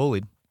been getting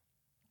bullied.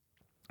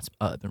 It's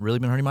really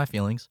been hurting my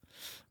feelings.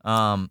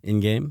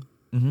 In-game?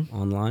 Mm-hmm.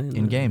 Online?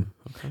 In-game.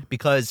 Okay.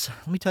 Because,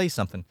 let me tell you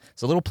something.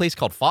 It's a little place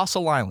called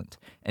Fossil Island.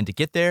 And to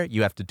get there,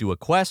 you have to do a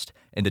quest.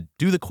 And to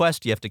do the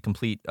quest, you have to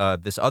complete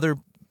this other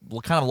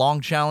kind of long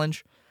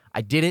challenge.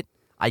 I did it.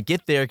 I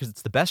get there because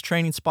it's the best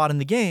training spot in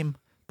the game.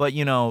 But,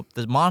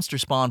 the monster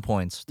spawn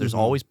points, there's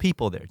always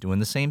people there doing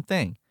the same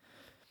thing.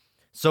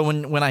 So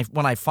when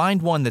I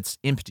find one that's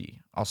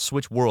empty, I'll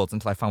switch worlds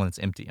until I find one that's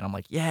empty. And I'm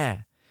like,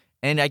 yeah.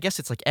 And I guess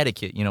it's like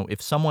etiquette.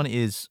 If someone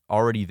is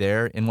already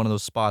there in one of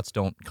those spots,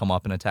 don't come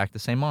up and attack the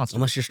same monster.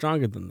 Unless you're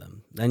stronger than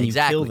them. Then you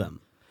kill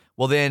them.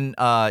 Well, then,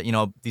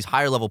 these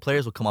higher level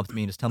players will come up to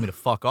me and just tell me to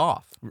fuck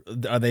off.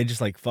 Are they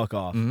just like, fuck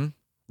off? Mm-hmm.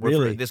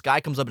 Really? This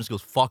guy comes up and just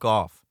goes, fuck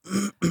off.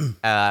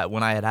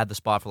 When I had the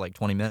spot for like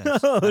 20 minutes.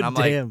 Oh, and I'm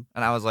damn.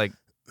 and I was like,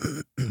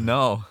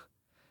 no.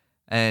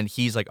 And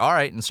he's like, all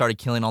right, and started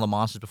killing all the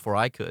monsters before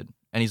I could.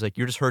 And he's like,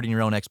 you're just hurting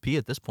your own XP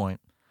at this point.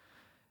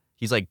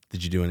 He's like,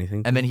 did you do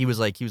anything? And then he was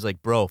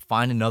like, bro,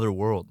 find another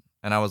world.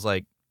 And I was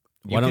like,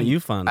 why don't you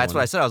find That's one?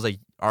 what I said. I was like,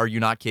 are you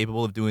not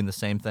capable of doing the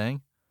same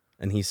thing?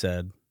 And he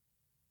said,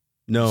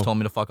 no. He just told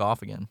me to fuck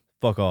off again.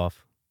 Fuck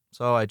off.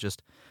 So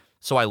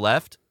I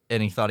left,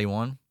 and he thought he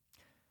won.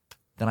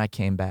 Then I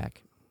came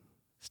back.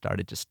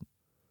 Started just,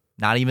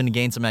 not even to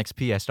gain some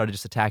XP, I started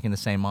just attacking the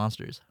same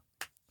monsters.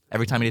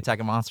 Every time he'd attack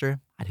a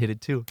monster, I'd hit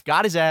it too.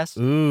 Got his ass.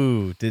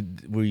 Ooh,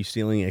 were you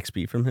stealing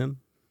XP from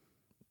him?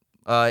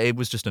 It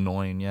was just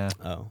annoying, yeah.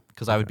 Oh.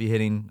 Because I'd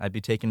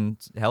be taking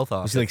health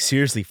off. Was he like,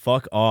 seriously,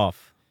 fuck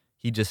off?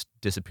 He just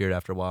disappeared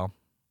after a while.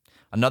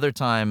 Another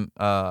time,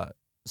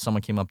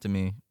 someone came up to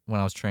me when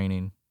I was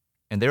training,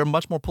 and they were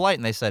much more polite,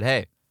 and they said,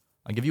 hey,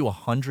 I'll give you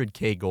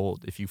 100K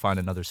gold if you find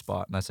another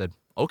spot. And I said,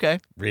 okay.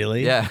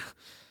 Really? Yeah.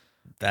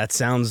 That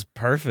sounds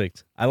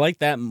perfect. I like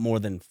that more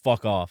than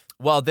fuck off.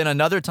 Well, then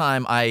another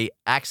time I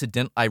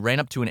ran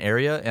up to an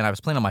area, and I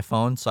was playing on my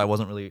phone, so I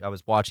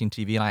was watching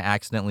TV, and I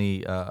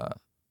accidentally,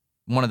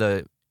 one of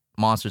the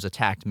monsters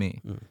attacked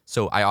me.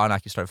 So I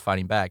automatically started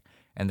fighting back,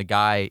 and the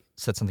guy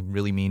said something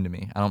really mean to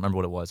me. I don't remember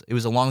what it was. It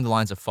was along the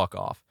lines of fuck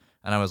off.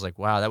 And I was like,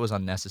 wow, that was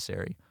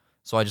unnecessary.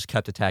 So I just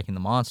kept attacking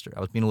the monster.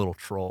 I was being a little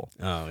troll.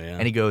 Oh, yeah.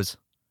 And he goes,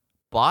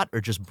 bot or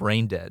just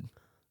brain dead?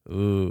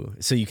 Ooh.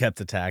 So you kept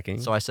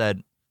attacking? So I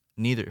said,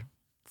 neither.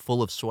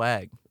 Full of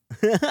swag.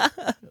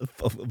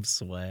 Full of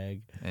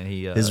swag. And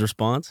his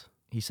response?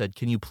 He said,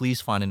 can you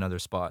please find another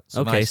spot?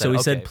 So okay, so he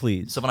said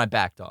please. So when I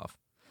backed off.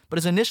 But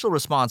his initial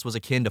response was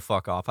akin to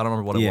fuck off. I don't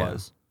remember what it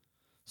was.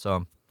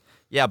 So,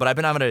 yeah, but I've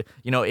been having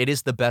it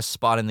is the best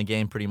spot in the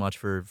game pretty much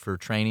for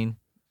training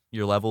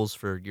your levels,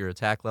 for your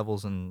attack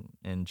levels, and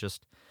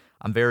just,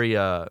 I'm very,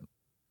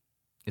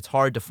 it's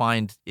hard to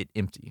find it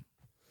empty.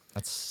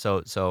 That's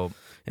so.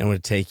 And it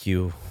would take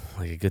you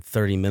like a good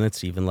 30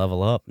 minutes to even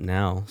level up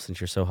now, since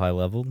you're so high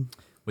leveled.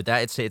 With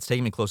that, it's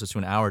taking me closest to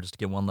an hour just to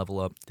get one level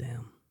up.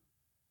 Damn.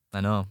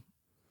 I know.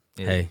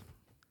 Hey,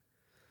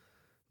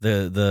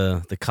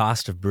 the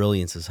cost of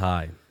brilliance is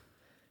high.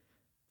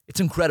 It's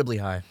incredibly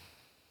high.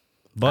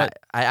 But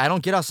I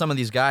don't get how some of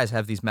these guys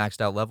have these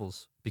maxed out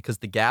levels, because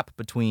the gap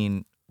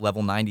between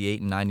level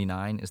 98 and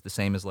 99 is the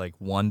same as like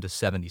 1 to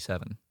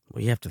 77.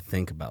 well, you have to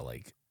think about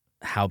like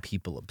how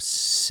people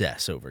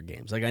obsess over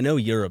games. Like I know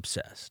you're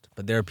obsessed,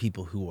 but there are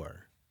people who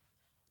are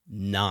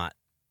not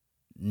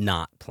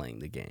playing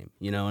the game.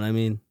 You know what I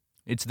mean?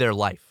 It's their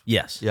life.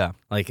 Yes. Yeah.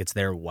 Like it's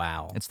their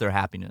WoW. It's their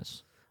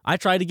happiness. I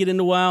tried to get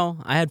into WoW.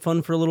 I had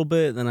fun for a little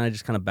bit, then I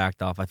just kind of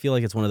backed off. I feel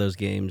like it's one of those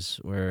games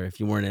where if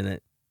you weren't in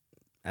it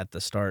at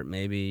the start,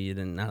 maybe you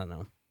didn't. I don't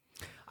know.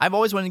 I've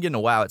always wanted to get into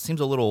WoW. It seems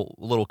a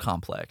little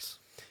complex.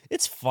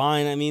 It's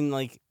fine. I mean,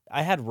 like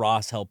I had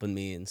Ross helping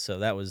me, and so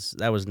that was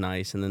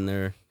nice. And then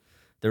there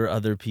were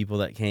other people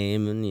that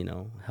came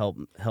and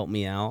helped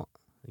me out,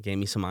 gave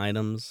me some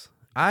items.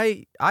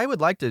 I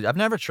would like to. I've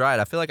never tried.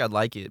 I feel like I'd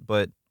like it,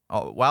 but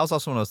WoW's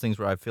also one of those things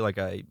where I feel like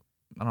I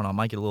don't know. I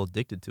might get a little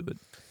addicted to it.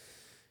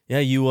 Yeah,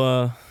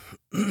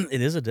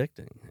 it is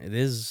addicting. It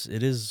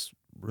is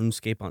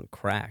RuneScape on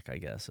crack, I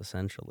guess,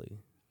 essentially.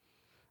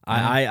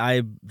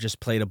 I just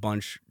played a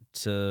bunch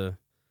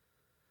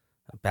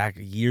back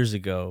years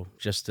ago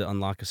just to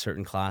unlock a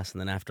certain class,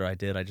 and then after I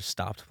did, I just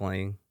stopped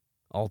playing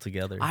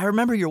altogether. I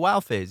remember your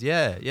WoW phase.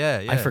 Yeah.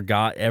 I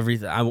forgot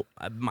everything.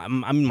 I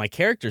mean, my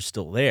character's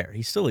still there.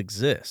 He still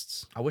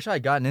exists. I wish I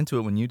had gotten into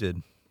it when you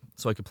did,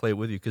 so I could play it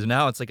with you. Because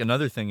now it's like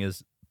another thing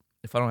is,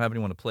 if I don't have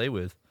anyone to play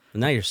with. And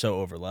now you're so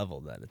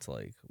over-leveled that it's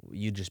like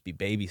you'd just be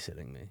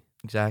babysitting me.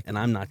 Exactly. And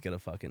I'm not going to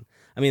fucking...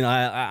 I mean,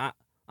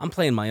 I'm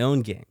playing my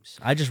own games.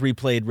 I just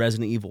replayed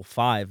Resident Evil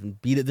 5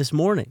 and beat it this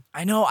morning.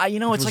 I know.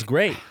 It's like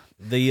great.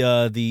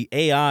 The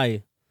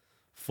AI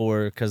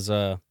because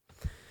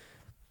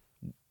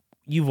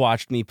you've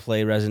watched me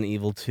play Resident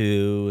Evil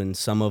 2 and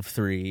some of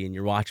 3, and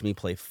you're watching me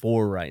play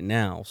 4 right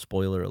now.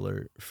 Spoiler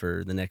alert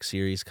for the next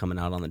series coming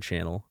out on the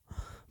channel.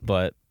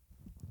 But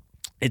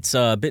it's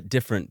a bit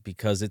different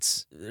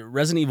because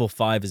Resident Evil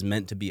 5 is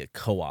meant to be a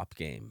co-op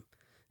game.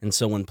 And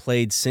so when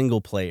played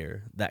single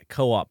player, that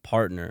co-op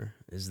partner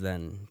is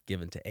then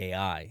given to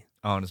AI.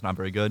 Oh, and it's not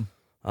very good?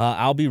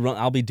 I'll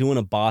be doing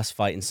a boss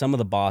fight, and some of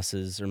the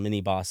bosses or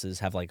mini bosses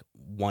have like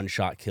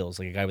one-shot kills,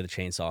 like a guy with a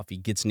chainsaw. If he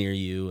gets near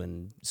you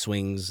and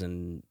swings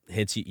and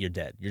hits you, you're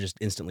dead. You're just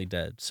instantly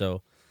dead.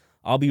 So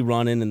I'll be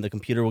running, and the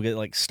computer will get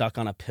like stuck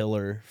on a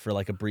pillar for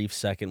like a brief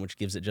second, which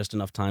gives it just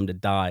enough time to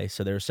die.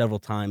 So there are several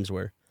times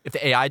where if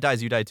the AI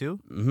dies, you die too?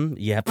 Mm-hmm.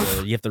 You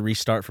have to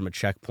restart from a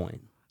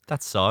checkpoint.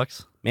 That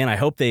sucks. Man, I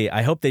hope they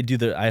do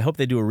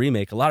a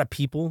remake. A lot of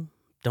people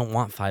don't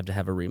want 5 to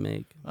have a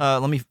remake.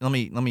 Let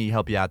me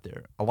help you out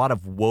there. A lot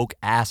of woke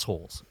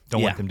assholes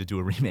don't want them to do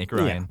a remake,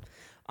 Ryan. Yeah.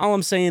 All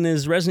I'm saying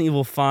is Resident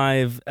Evil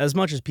 5, as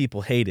much as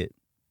people hate it,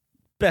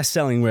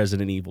 best-selling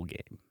Resident Evil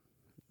game.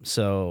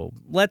 So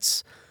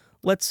let's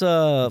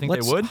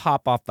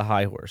hop off the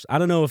high horse. I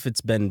don't know if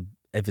it's done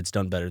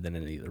better than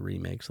any of the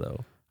remakes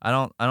though. I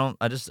don't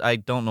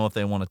know if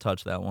they want to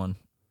touch that one.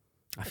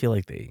 I feel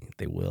like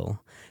they will,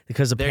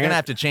 because they're gonna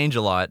have to change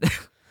a lot.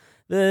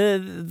 They'd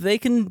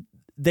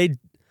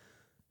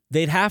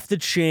have to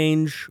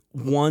change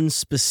one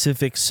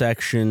specific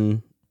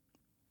section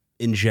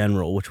in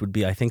general, which would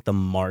be, I think, the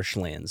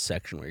marshlands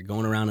section where you're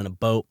going around in a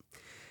boat,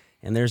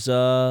 and there's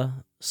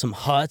some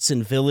huts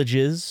and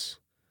villages.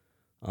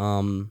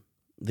 The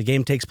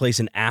game takes place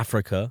in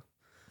Africa,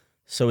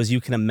 so as you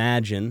can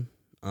imagine,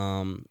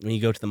 when you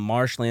go to the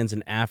marshlands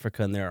in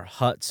Africa and there are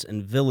huts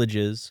and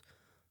villages,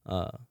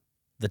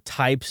 the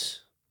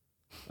types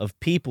of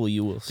people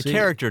you will see. The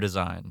character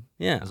design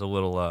is a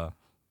little their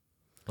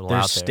out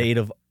there. State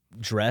of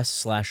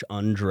dress /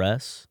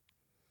 undress.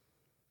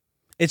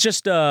 It's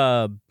just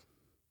they're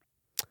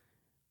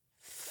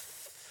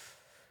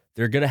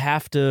gonna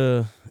have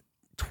to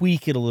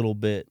tweak it a little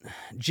bit.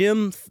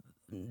 Jim,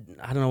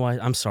 I don't know why.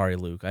 I'm sorry,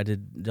 Luke. Or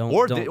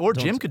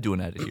Jim could do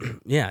an edit here.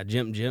 Yeah,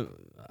 Jim.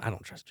 I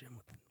don't trust Jim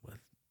with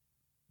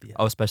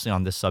Oh, especially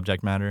on this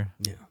subject matter.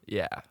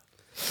 Yeah.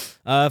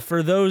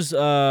 For those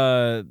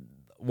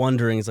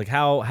wondering, it's like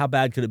how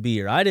bad could it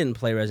be? Or I didn't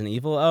play Resident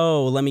Evil.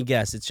 Oh, let me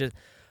guess. It's just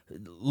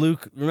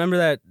Luke. Remember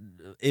that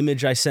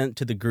image I sent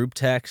to the group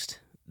text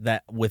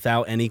that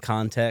without any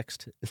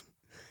context,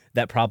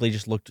 that probably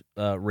just looked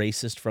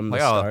racist from the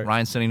start.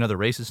 Ryan's sending another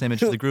racist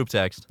image to the group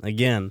text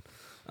again.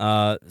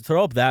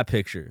 Throw up that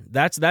picture.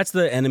 That's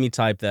the enemy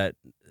type that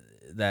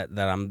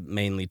I'm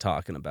mainly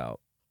talking about.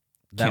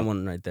 That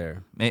one right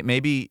there.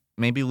 Maybe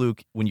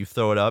Luke, when you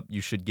throw it up, you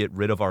should get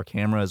rid of our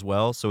camera as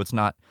well, so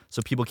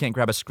people can't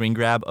grab a screen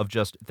grab of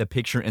just the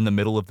picture in the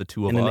middle of the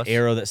two of us. And an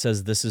arrow that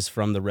says this is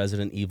from the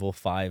Resident Evil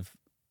 5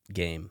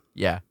 game.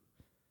 Yeah.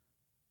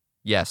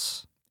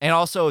 Yes. And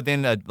also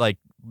then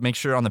make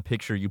sure on the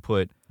picture you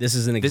put this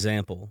is an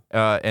example.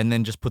 And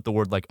then just put the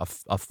word like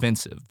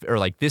offensive, or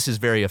like this is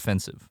very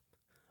offensive.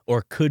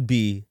 Or could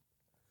be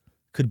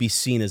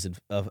seen as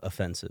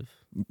offensive.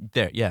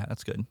 There, yeah,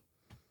 that's good.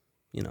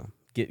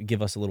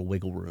 Give us a little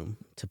wiggle room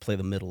to play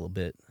the middle a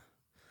bit.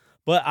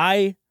 But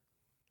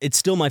it's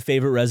still my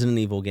favorite Resident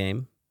Evil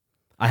game.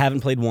 I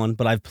haven't played 1,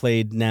 but I've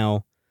played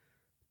now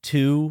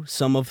 2,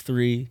 some of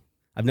 3.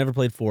 I've never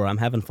played 4. I'm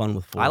having fun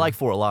with 4. I like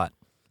 4 a lot.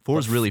 4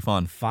 is really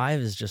fun.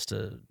 5 is just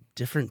a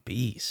different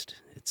beast.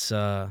 It's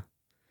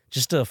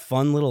just a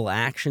fun little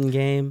action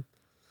game.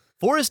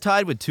 4 is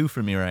tied with 2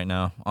 for me right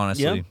now,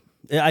 honestly.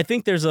 Yeah. I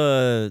think there's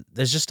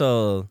just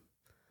a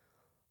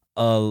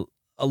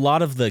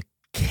lot of the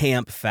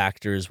camp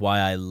factors why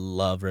I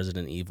love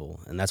Resident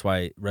Evil, and that's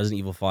why Resident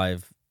Evil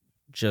 5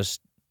 just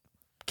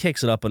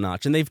kicks it up a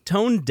notch. And they've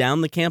toned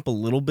down the camp a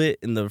little bit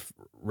in the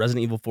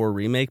Resident Evil 4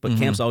 remake, but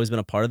camp's always been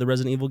a part of the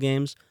Resident Evil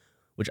games,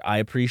 which I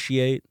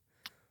appreciate.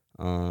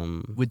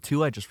 With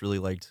 2, I just really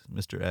liked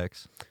Mr.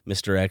 X.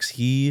 Mr. X,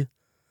 he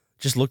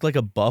just looked like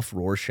a buff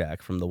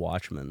Rorschach from The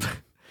Watchmen.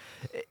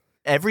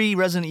 Every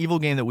Resident Evil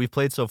game that we've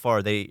played so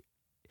far, they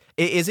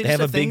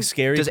have a big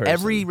scary Does person.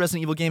 every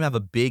Resident Evil game have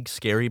a big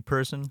scary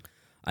person?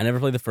 I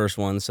never played the first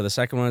one, so the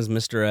second one is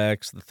Mr.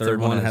 X. The third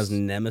one has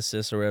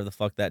Nemesis or whatever the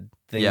fuck that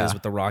thing is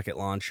with the rocket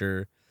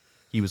launcher.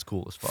 He was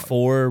cool as fuck.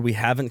 4, we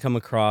haven't come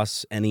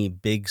across any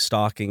big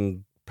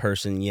stalking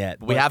person yet.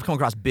 We have come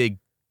across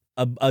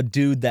a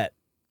dude that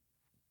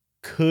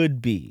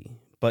could be,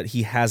 but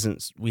he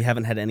hasn't. We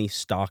haven't had any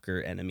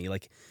stalker enemy.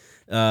 Like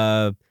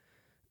the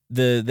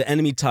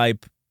enemy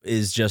type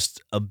is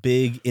just a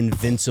big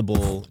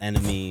invincible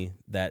enemy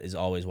that is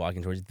always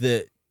walking towards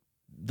the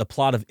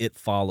plot of It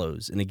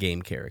Follows in a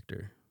game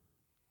character.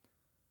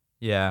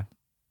 Yeah.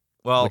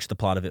 Well, which the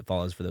plot of It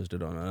Follows, for those who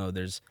don't know,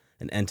 there's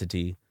an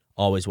entity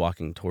always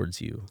walking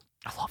towards you.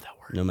 I love that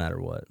word. No matter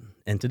what.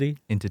 Entity?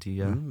 Entity,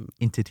 yeah.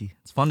 Entity.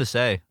 It's fun to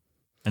say.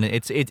 And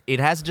it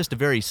has just a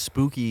very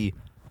spooky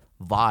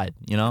vibe,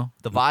 you know?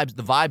 The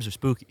vibes are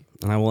spooky.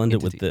 And I will end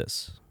it with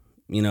this.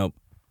 You know,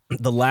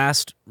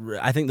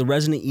 I think the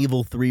Resident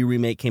Evil 3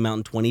 remake came out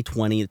in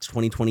 2020. It's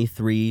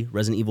 2023.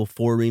 Resident Evil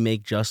 4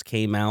 remake just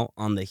came out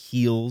on the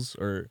heels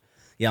of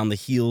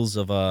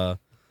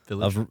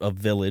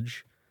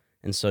Village.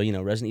 And so, you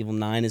know, Resident Evil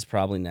 9 is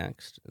probably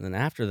next. And then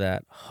after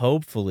that,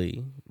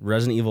 hopefully,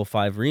 Resident Evil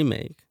 5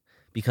 remake,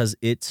 because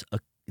it's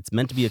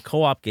meant to be a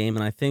co-op game,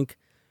 and I think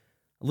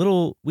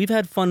we've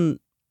had fun,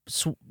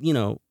 you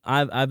know,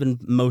 I've been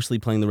mostly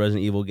playing the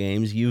Resident Evil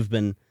games. You've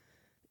been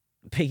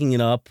picking it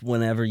up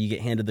whenever you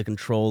get handed the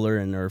controller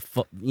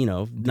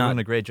doing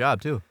a great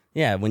job too.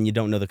 Yeah, when you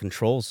don't know the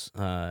controls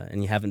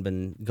and you haven't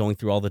been going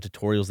through all the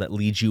tutorials that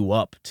lead you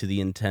up to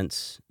the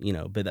intense, you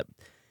know, but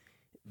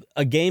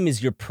a game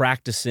is you're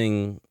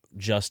practicing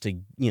just to,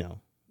 you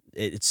know,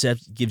 it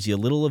gives you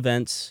little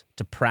events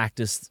to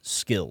practice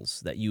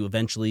skills that you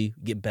eventually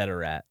get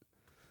better at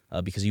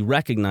because you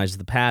recognize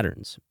the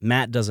patterns.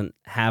 Matt doesn't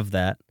have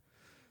that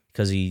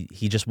because he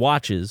just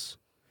watches.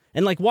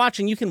 And like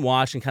watching, you can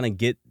watch and kind of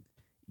get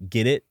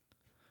it.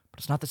 But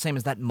it's not the same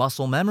as that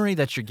muscle memory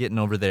that you're getting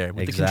over there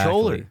with the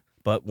controller.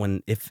 But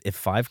if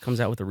 5 comes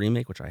out with a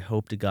remake, which I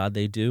hope to God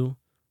they do,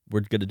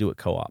 we're going to do it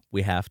co-op.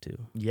 We have to.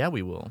 Yeah,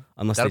 we will.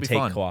 Unless they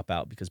take co-op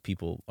out because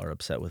people are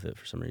upset with it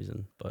for some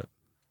reason. But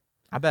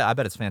I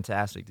bet it's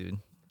fantastic, dude.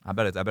 I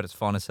bet it's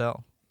fun as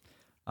hell.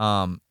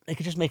 They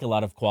could just make a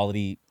lot of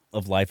quality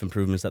of life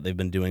improvements that they've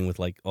been doing with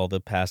like all the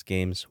past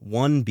games.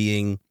 One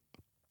being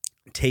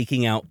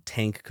taking out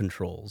tank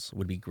controls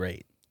would be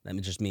great. That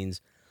just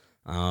means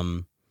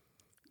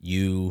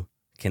you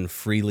can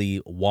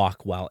freely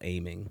walk while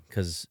aiming,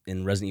 because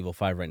in Resident Evil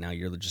 5 right now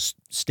you're just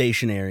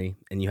stationary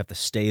and you have to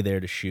stay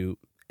there to shoot.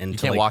 And you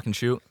can't walk and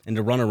shoot. And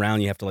to run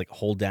around you have to like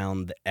hold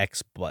down the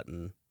X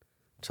button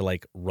to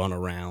like run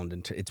around,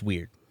 and it's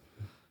weird.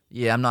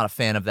 Yeah, I'm not a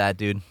fan of that,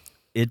 dude.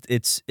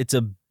 It's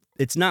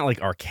not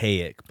like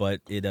archaic,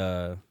 but it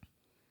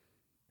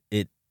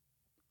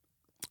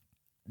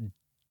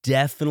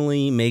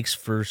definitely makes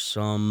for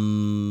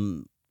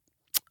some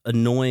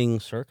annoying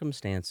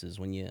circumstances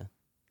when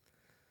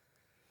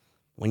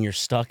you're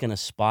stuck in a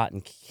spot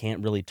and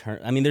can't really turn.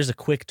 I mean, there's a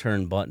quick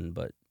turn button,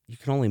 but you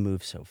can only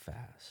move so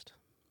fast.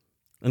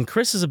 And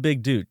Chris is a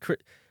big dude.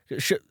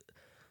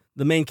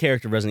 The main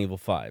character of Resident Evil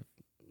 5,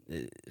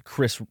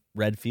 Chris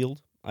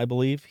Redfield, I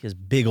believe. He has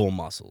big old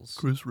muscles.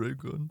 Chris Ray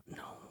Gun.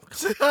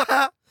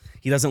 No.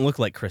 He doesn't look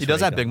like Chris Ray Gun. He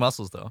does have big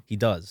muscles, though. He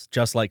does,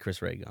 just like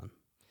Chris Ray Gun.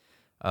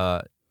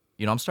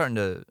 You know, I'm starting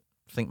to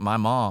think my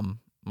mom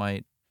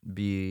might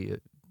be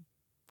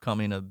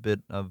becoming a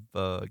bit of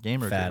a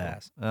gamer. Fat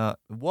ass.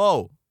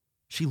 Whoa.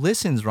 She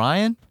listens,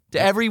 Ryan,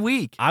 to every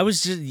week. I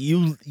was just,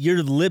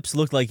 your lips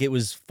looked like it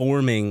was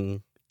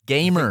forming.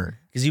 Gamer.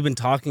 Because you've been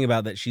talking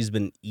about that she's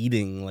been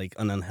eating like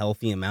an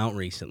unhealthy amount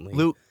recently.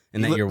 Luke.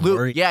 And that you're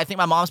worried. Yeah, I think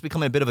my mom's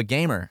becoming a bit of a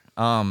gamer.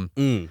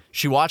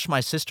 She watched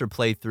my sister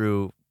play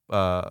through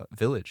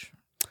Village.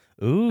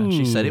 Ooh. And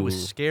she said it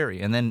was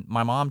scary. And then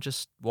my mom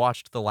just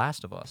watched The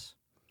Last of Us.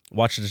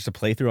 Watched it just a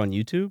playthrough on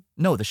YouTube?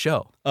 No, the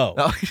show.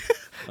 Oh.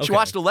 She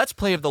watched a Let's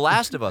Play of The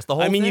Last of Us, the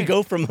whole thing. You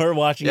go from her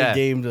watching a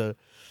game to...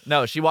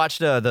 No, she watched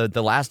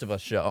the Last of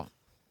Us show.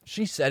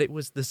 She said it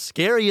was the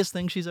scariest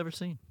thing she's ever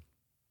seen.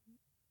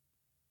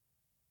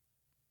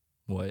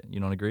 What? You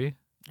don't agree?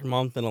 Your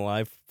mom's been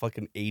alive for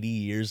fucking 80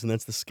 years, and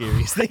that's the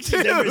scariest thing she's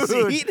ever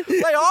seen.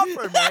 Lay off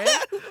her, man.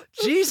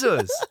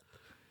 Jesus.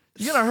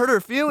 You're going to hurt her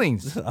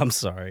feelings. I'm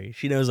sorry.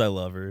 She knows I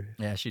love her.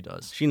 Yeah, she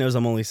does. She knows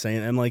I'm only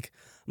saying I'm like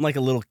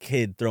a little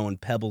kid throwing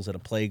pebbles on a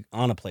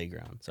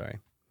playground. Sorry.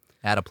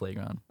 At a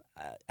playground.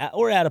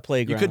 Or at a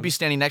playground. You could be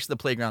standing next to the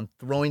playground,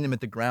 throwing them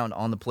at the ground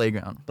on the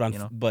playground.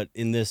 But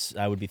in this,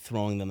 I would be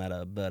throwing them at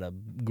a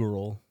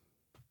girl.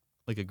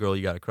 Like a girl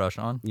you got a crush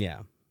on? Yeah.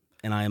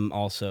 And I am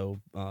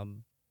also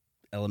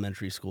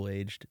elementary school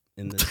aged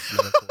in this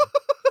metaphor.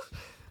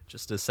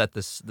 Just to set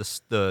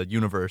the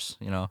universe,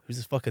 you know. Who's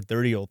this fucking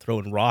 30-year-old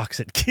throwing rocks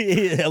at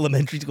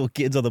elementary school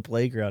kids on the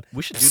playground?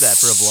 We should do that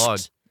for a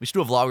vlog. We should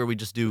do a vlog where we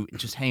just do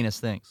heinous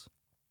things.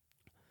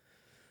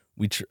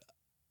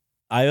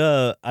 I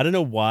don't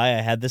know why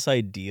I had this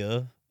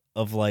idea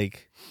of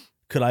like,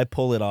 could I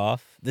pull it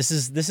off? This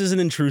is an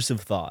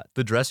intrusive thought.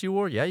 The dress you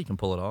wore? Yeah, you can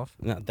pull it off.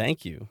 No,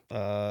 thank you.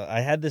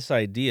 I had this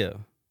idea,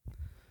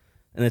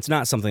 and it's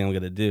not something I'm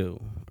gonna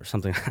do or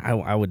something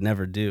I would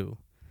never do.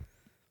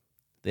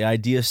 The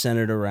idea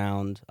centered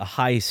around a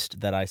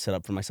heist that I set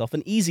up for myself,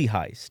 an easy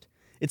heist.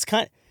 It's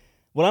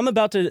what I'm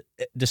about to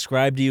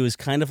describe to you is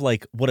kind of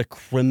like what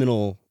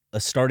a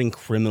starting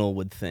criminal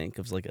would think.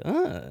 It was like,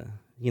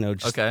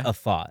 just a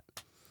thought.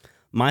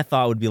 My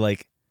thought would be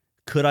like,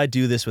 could I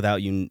do this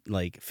without you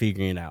like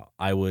figuring it out?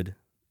 I would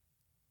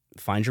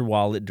find your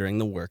wallet during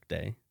the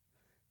workday,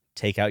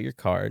 take out your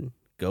card,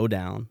 go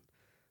down,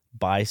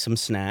 buy some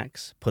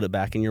snacks, put it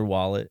back in your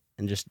wallet,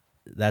 and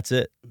that's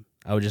it.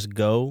 I would just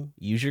go,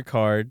 use your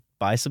card,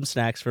 buy some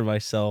snacks for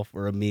myself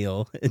or a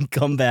meal, and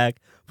come back,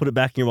 put it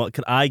back in your wallet.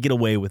 Could I get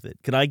away with it?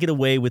 Could I get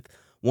away with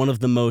one of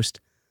the most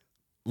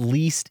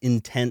least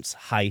intense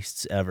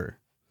heists ever?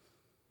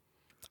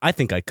 I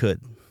think I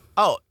could.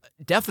 Oh,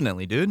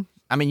 definitely, dude.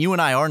 I mean, you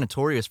and I are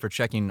notorious for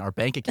checking our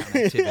bank account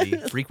activity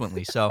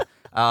frequently. So,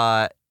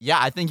 yeah,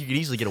 I think you could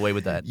easily get away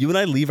with that. You and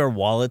I leave our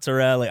wallets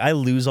around. Like, I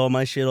lose all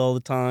my shit all the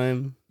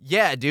time.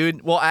 Yeah,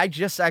 dude. Well, I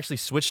just actually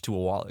switched to a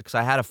wallet because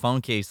I had a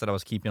phone case that I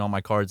was keeping all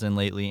my cards in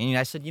lately. And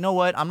I said, you know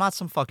what? I'm not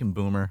some fucking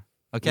boomer,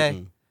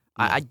 okay?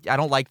 Mm-hmm. I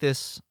don't like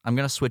this. I'm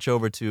going to switch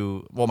over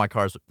to, my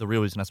cards. The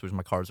real reason I switched,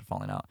 my cards are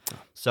falling out.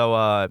 So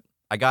I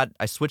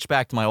switched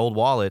back to my old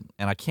wallet,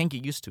 and I can't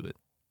get used to it.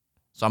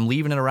 So I'm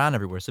leaving it around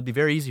everywhere. So it'd be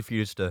very easy for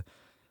you just to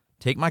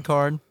take my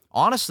card.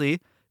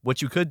 Honestly,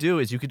 what you could do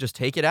is you could just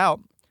take it out.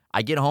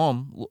 I get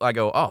home. I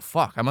go, oh,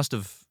 fuck. I must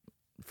have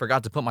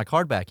forgot to put my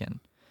card back in.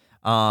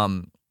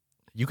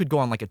 You could go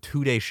on like a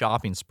 2-day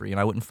shopping spree, and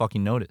I wouldn't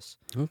fucking notice.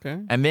 Okay.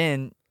 And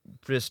then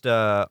just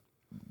a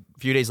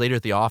few days later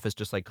at the office,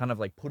 just like kind of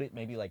like put it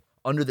maybe like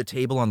under the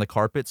table on the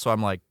carpet. So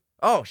I'm like,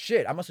 oh,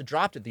 shit, I must have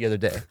dropped it the other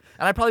day.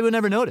 And I probably would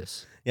never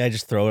notice. Yeah,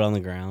 just throw it on the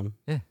ground.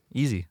 Yeah,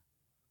 easy.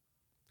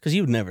 Because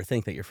you would never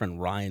think that your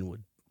friend Ryan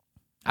would.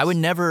 I would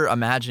never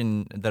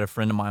imagine that a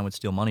friend of mine would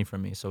steal money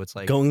from me. So it's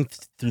like going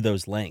through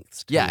those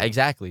lengths. Too. Yeah,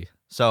 exactly.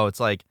 So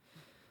it's like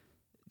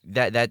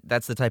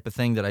that's the type of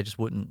thing that I just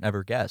wouldn't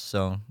ever guess.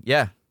 So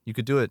yeah, you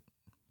could do it.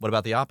 What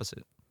about the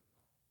opposite?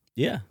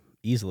 Yeah,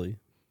 easily.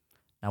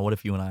 Now, what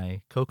if you and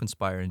I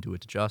co-conspire and do it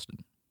to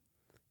Justin?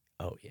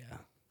 Oh yeah.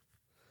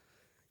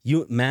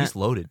 Matt, he's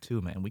loaded too,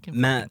 man. We can.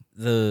 Matt,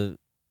 I'm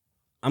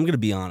gonna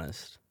be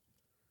honest.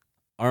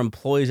 Our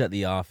employees at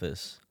the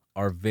office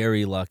are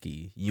very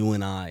lucky you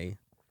and I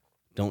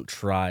don't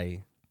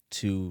try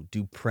to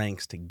do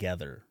pranks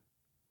together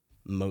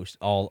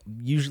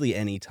usually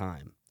any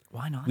time.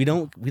 Why not? We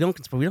don't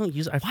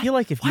use. I feel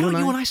like if you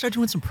and I start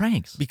doing some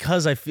pranks?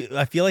 Because I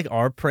feel like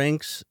our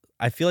pranks.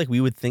 I feel like we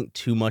would think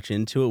too much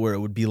into it, where it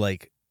would be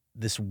like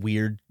this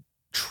weird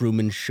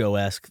Truman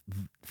Show-esque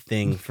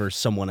thing for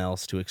someone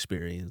else to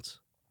experience.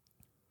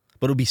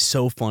 But it would be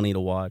so funny to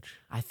watch.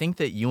 I think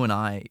that you and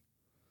I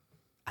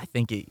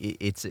think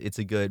it's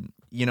a good.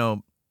 You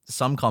know,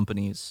 some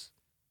companies,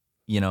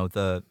 you know,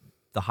 the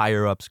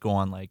higher ups go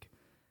on like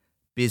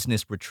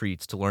business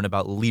retreats to learn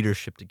about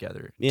leadership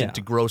together,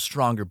 to grow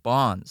stronger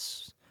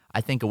bonds.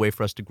 I think a way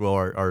for us to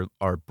grow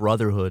our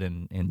brotherhood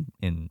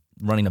and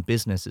running a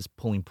business is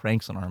pulling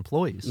pranks on our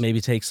employees.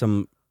 Maybe take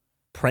some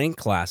prank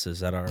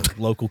classes at our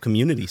local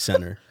community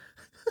center.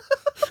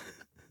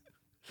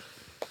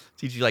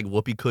 Teach you like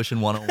whoopee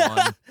cushion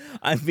 101.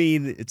 I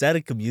mean, it's at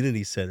a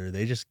community center.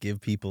 They just give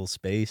people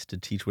space to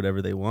teach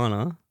whatever they want,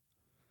 huh?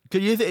 Do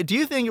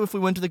you think if we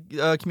went to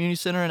the community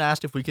center and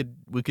asked if we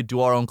could do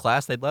our own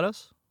class, they'd let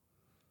us?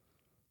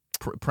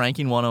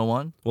 Pranking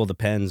 101? Well,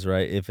 depends,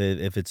 right? If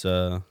it's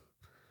a...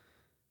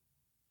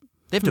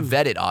 They have to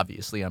vet it,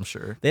 obviously, I'm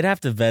sure. They'd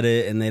have to vet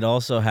it, and they'd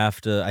also have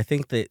to... I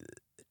think that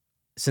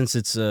since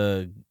it's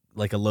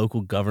like a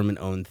local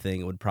government-owned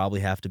thing, it would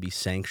probably have to be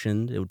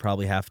sanctioned. It would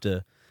probably have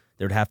to...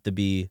 There'd have to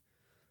be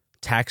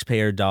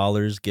taxpayer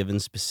dollars given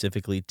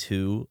specifically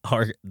to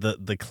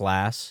the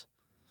class.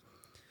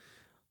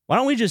 Why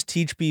don't we just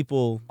teach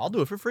people... I'll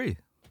do it for free.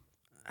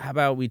 How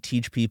about we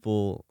teach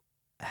people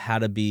how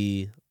to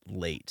be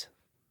late?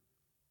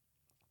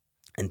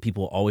 And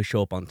people always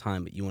show up on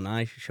time, but you and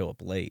I should show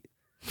up late.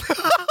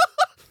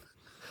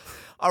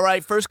 All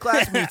right, first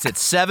class meets at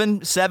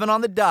 7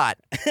 on the dot.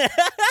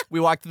 We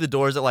walked through the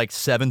doors at like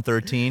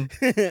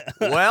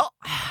 7:13. Well,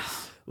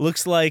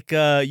 looks like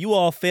you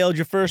all failed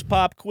your first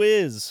pop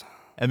quiz.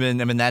 I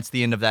mean, that's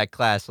the end of that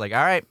class. Like,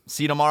 all right,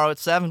 see you tomorrow at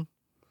 7.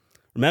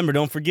 Remember,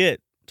 don't forget,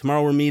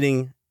 tomorrow we're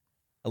meeting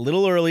a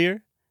little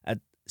earlier at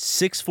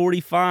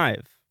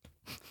 6:45.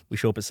 We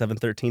show up at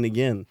 7:13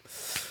 again.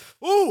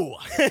 Ooh!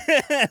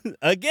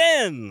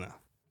 Again!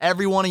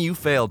 Every one of you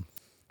failed.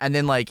 And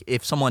then, like,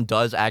 if someone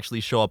does actually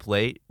show up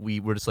late,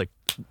 we're just like,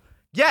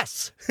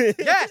 yes!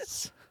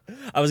 Yes!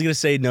 I was going to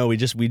say, no, we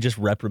just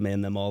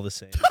reprimand them all the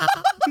same.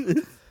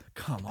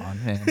 Come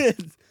on, man.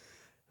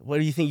 What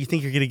do you think? You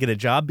think you're going to get a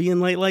job being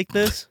late like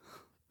this?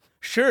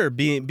 Sure,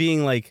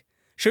 being like,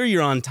 sure,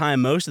 you're on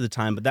time most of the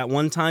time, but that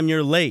one time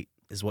you're late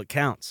is what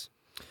counts.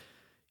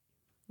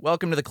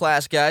 Welcome to the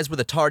class, guys. We're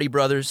the Tardy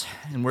Brothers,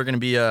 and we're going to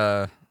be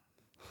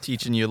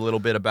teaching you a little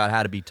bit about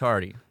how to be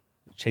tardy.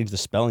 Change the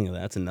spelling of that.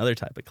 That's another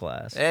type of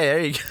class. Hey, there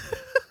you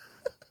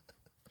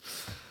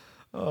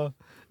go.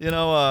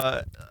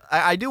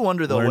 I do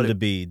wonder, though. Learn to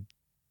be.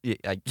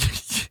 Yeah,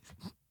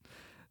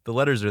 the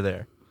letters are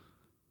there.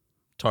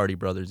 Tardy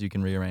Brothers. You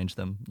can rearrange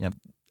them. Yep.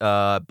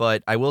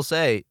 But I will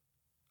say,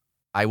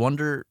 I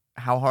wonder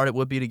how hard it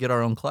would be to get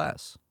our own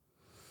class.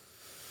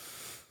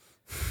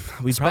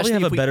 We probably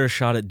have a better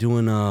shot at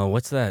doing,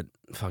 what's that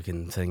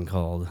fucking thing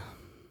called?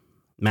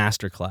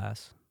 Master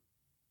class.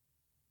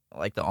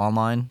 Like the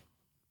online.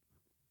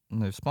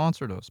 And they've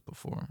sponsored us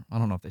before. I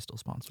don't know if they still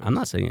sponsor us. I'm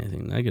not saying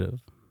anything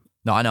negative.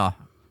 No, I know.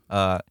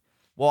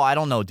 Well, I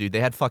don't know, dude. They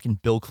had fucking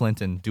Bill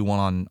Clinton do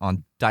one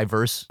on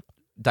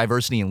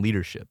diversity and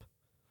leadership.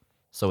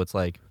 So it's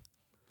like,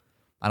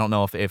 I don't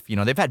know if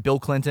they've had Bill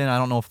Clinton. I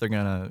don't know if they're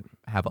going to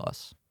have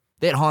us.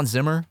 They had Hans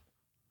Zimmer.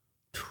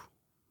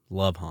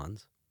 Love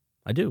Hans.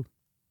 I do.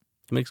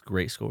 He makes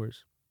great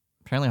scores.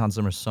 Apparently Hans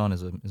Zimmer's son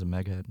is a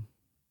meghead.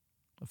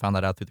 I found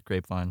that out through the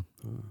grapevine.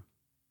 Oh,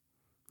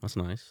 that's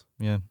nice.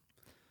 Yeah.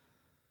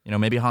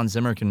 Maybe Hans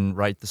Zimmer can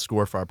write the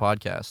score for our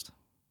podcast.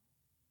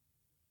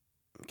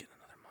 I'm getting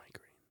another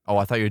migraine. Oh,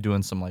 I thought you were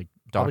doing some like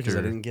doctor. Because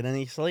I didn't get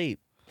any sleep.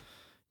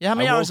 Yeah, how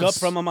many I hours woke up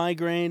from a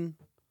migraine.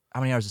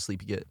 How many hours of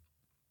sleep you get?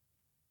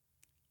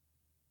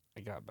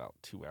 I got about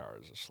 2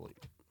 hours of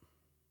sleep.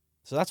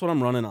 So that's what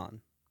I'm running on.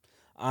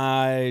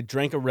 I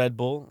drank a Red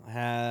Bull,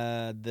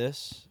 had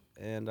this,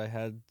 and I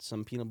had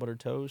some peanut butter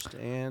toast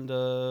and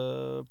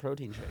a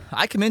protein shake.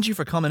 I commend you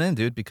for coming in,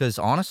 dude, because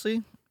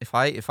honestly, if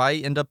I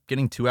end up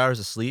getting 2 hours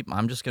of sleep,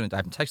 I'm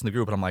texting the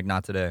group and I'm like,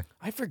 not today.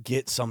 I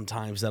forget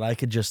sometimes that I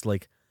could just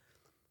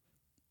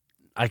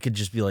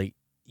be like,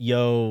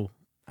 yo,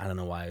 I don't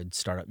know why I'd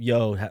start up.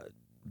 Yo,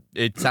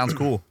 it sounds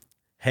cool.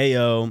 Hey,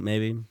 yo,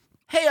 maybe.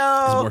 Hey,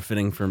 yo. It's more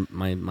fitting for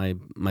my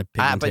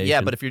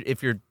pigmentation. But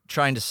if you're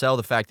trying to sell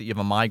the fact that you have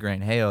a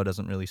migraine, hey-o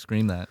doesn't really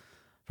scream that.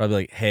 Probably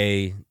like,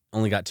 hey,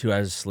 only got 2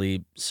 hours of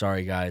sleep.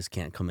 Sorry, guys,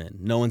 can't come in.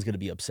 No one's going to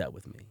be upset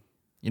with me.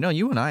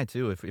 You and I,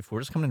 too, if we're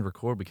just coming in to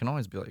record, we can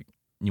always be like,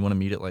 you want to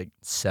meet at like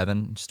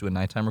 7, just do a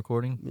nighttime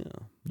recording?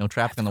 Yeah. No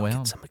traffic on the way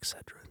home. Some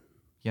Excedrin.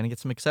 You going to get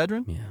some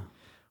Excedrin? Yeah.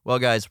 Well,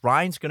 guys,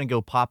 Ryan's going to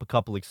go pop a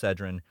couple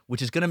Excedrin,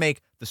 which is going to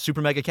make the Super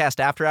Mega Cast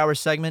After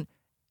Hours segment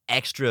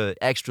extra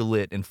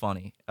lit and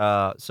funny.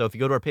 So if you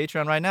go to our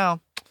Patreon right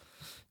now,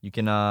 you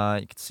can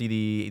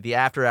see the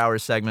After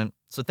Hours segment.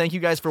 So thank you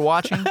guys for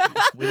watching.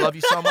 We love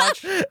you so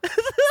much.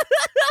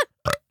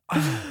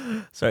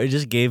 Sorry, I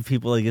just gave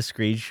people like a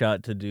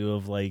screenshot to do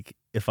of like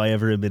if I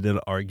ever am in an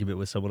argument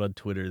with someone on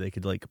Twitter, they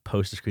could like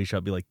post a screenshot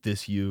and be like,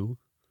 this you?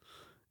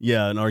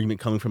 Yeah, an argument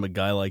coming from a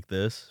guy like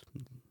this.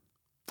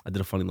 I did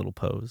a funny little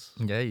pose.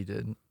 Yeah, you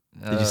did.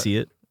 Did you see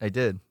it? I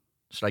did.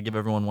 Should I give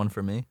everyone one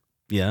for me?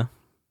 Yeah.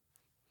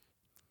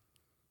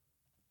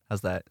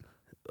 How's that?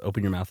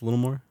 Open your mouth a little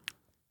more.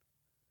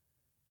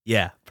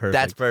 Yeah, perfect.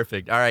 That's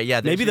perfect. All right,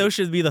 yeah. Maybe those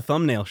should be the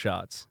thumbnail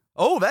shots.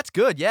 Oh, that's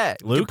good. Yeah,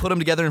 Luke? You can put them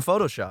together in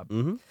Photoshop.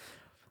 Mm-hmm.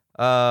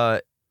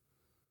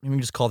 Maybe we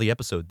just call the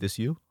episode "This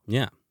You."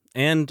 Yeah.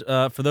 And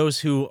for those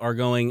who are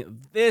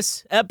going,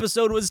 this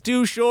episode was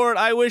too short.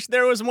 I wish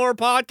there was more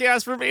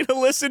podcast for me to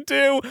listen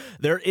to.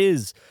 There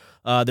is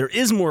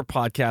more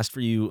podcast for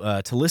you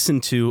to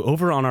listen to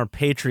over on our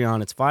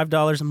Patreon. It's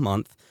 $5 a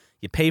month.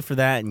 You pay for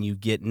that, and you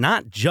get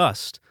not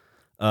just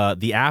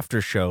the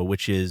after show,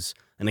 which is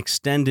an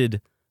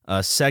extended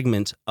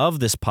segment of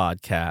this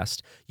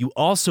podcast. You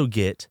also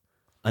get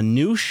a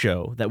new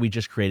show that we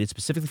just created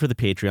specifically for the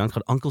Patreon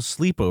called Uncle's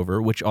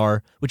Sleepover,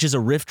 which is a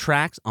riff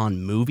tracks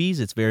on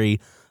movies. It's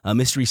very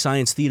Mystery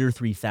Science Theater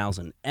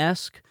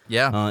 3000-esque.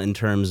 Yeah. In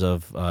terms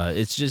of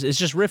it's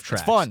just riff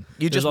tracks. It's fun.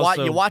 You just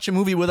you watch a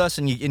movie with us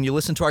and you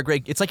listen to our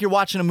great. It's like you're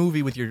watching a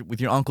movie with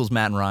your uncles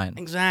Matt and Ryan.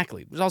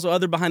 Exactly. There's also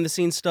other behind the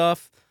scenes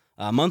stuff,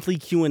 monthly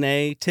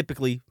Q&A,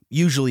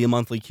 usually a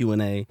monthly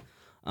Q&A,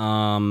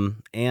 and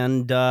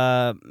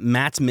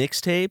Matt's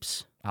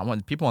mixtapes.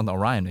 People want the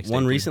Orion mixtape.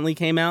 One recently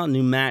came out,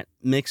 new Matt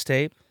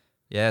mixtape.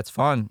 Yeah, it's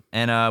fun,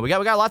 and we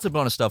got lots of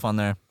bonus stuff on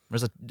there.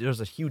 There's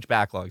a huge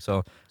backlog,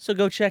 so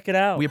go check it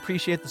out. We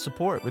appreciate the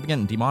support. We've been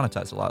getting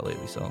demonetized a lot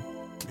lately, so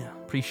yeah,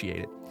 appreciate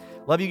it.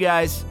 Love you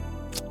guys.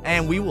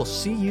 And we will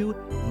see you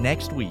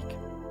next week.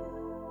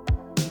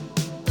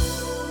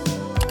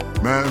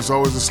 Man, it's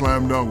always a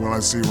slam dunk when I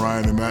see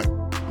Ryan and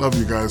Matt. Love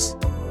you guys.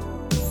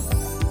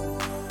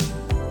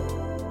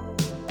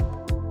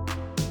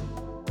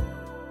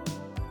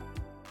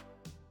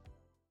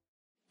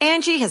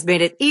 Angie has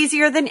made it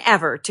easier than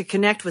ever to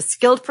connect with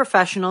skilled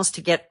professionals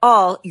to get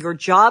all your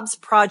jobs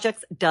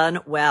projects done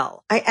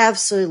well. I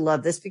absolutely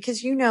love this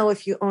because, you know,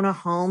 if you own a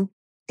home,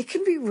 it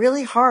can be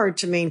really hard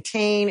to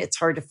maintain. It's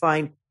hard to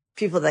find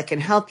people that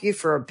can help you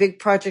for a big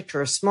project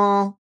or a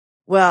small.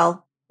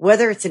 Well,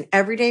 whether it's in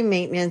everyday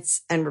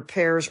maintenance and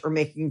repairs or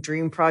making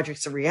dream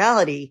projects a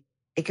reality,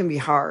 it can be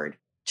hard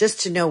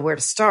just to know where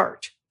to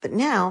start. But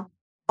now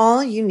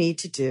all you need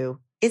to do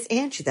is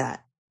Angie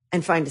that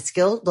and find a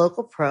skilled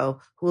local pro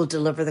who will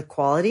deliver the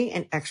quality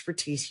and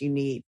expertise you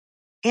need.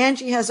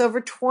 Angie has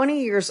over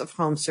 20 years of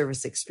home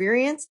service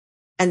experience,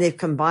 and they've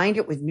combined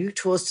it with new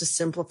tools to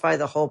simplify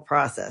the whole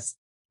process.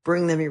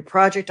 Bring them your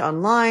project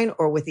online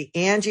or with the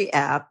Angie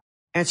app,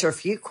 answer a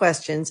few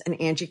questions, and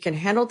Angie can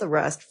handle the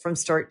rest from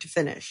start to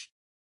finish.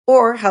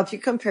 Or help you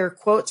compare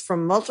quotes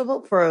from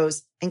multiple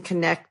pros and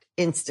connect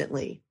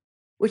instantly,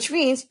 which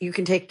means you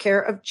can take care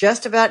of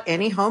just about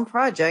any home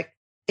project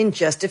in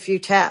just a few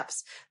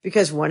taps.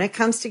 Because when it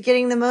comes to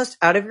getting the most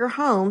out of your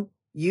home,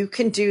 you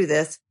can do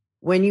this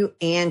when you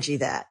Angie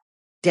that.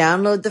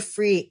 Download the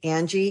free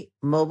Angie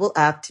mobile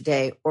app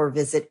today or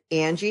visit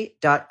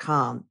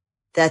Angie.com.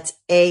 That's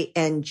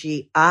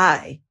ANGI.com.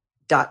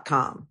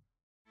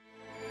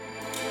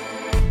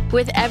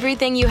 With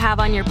everything you have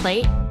on your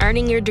plate,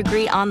 earning your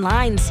degree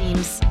online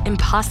seems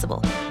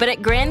impossible. But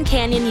at Grand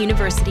Canyon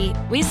University,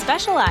 we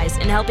specialize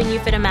in helping you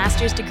fit a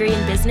master's degree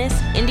in business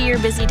into your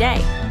busy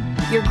day.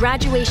 Your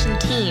graduation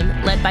team,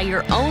 led by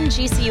your own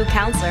GCU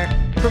counselor,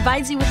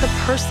 provides you with the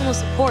personal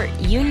support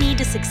you need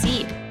to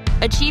succeed.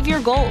 Achieve your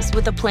goals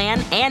with a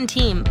plan and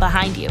team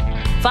behind you.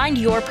 Find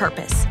your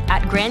purpose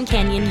at Grand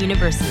Canyon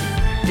University.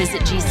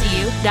 Visit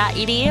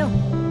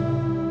gcu.edu.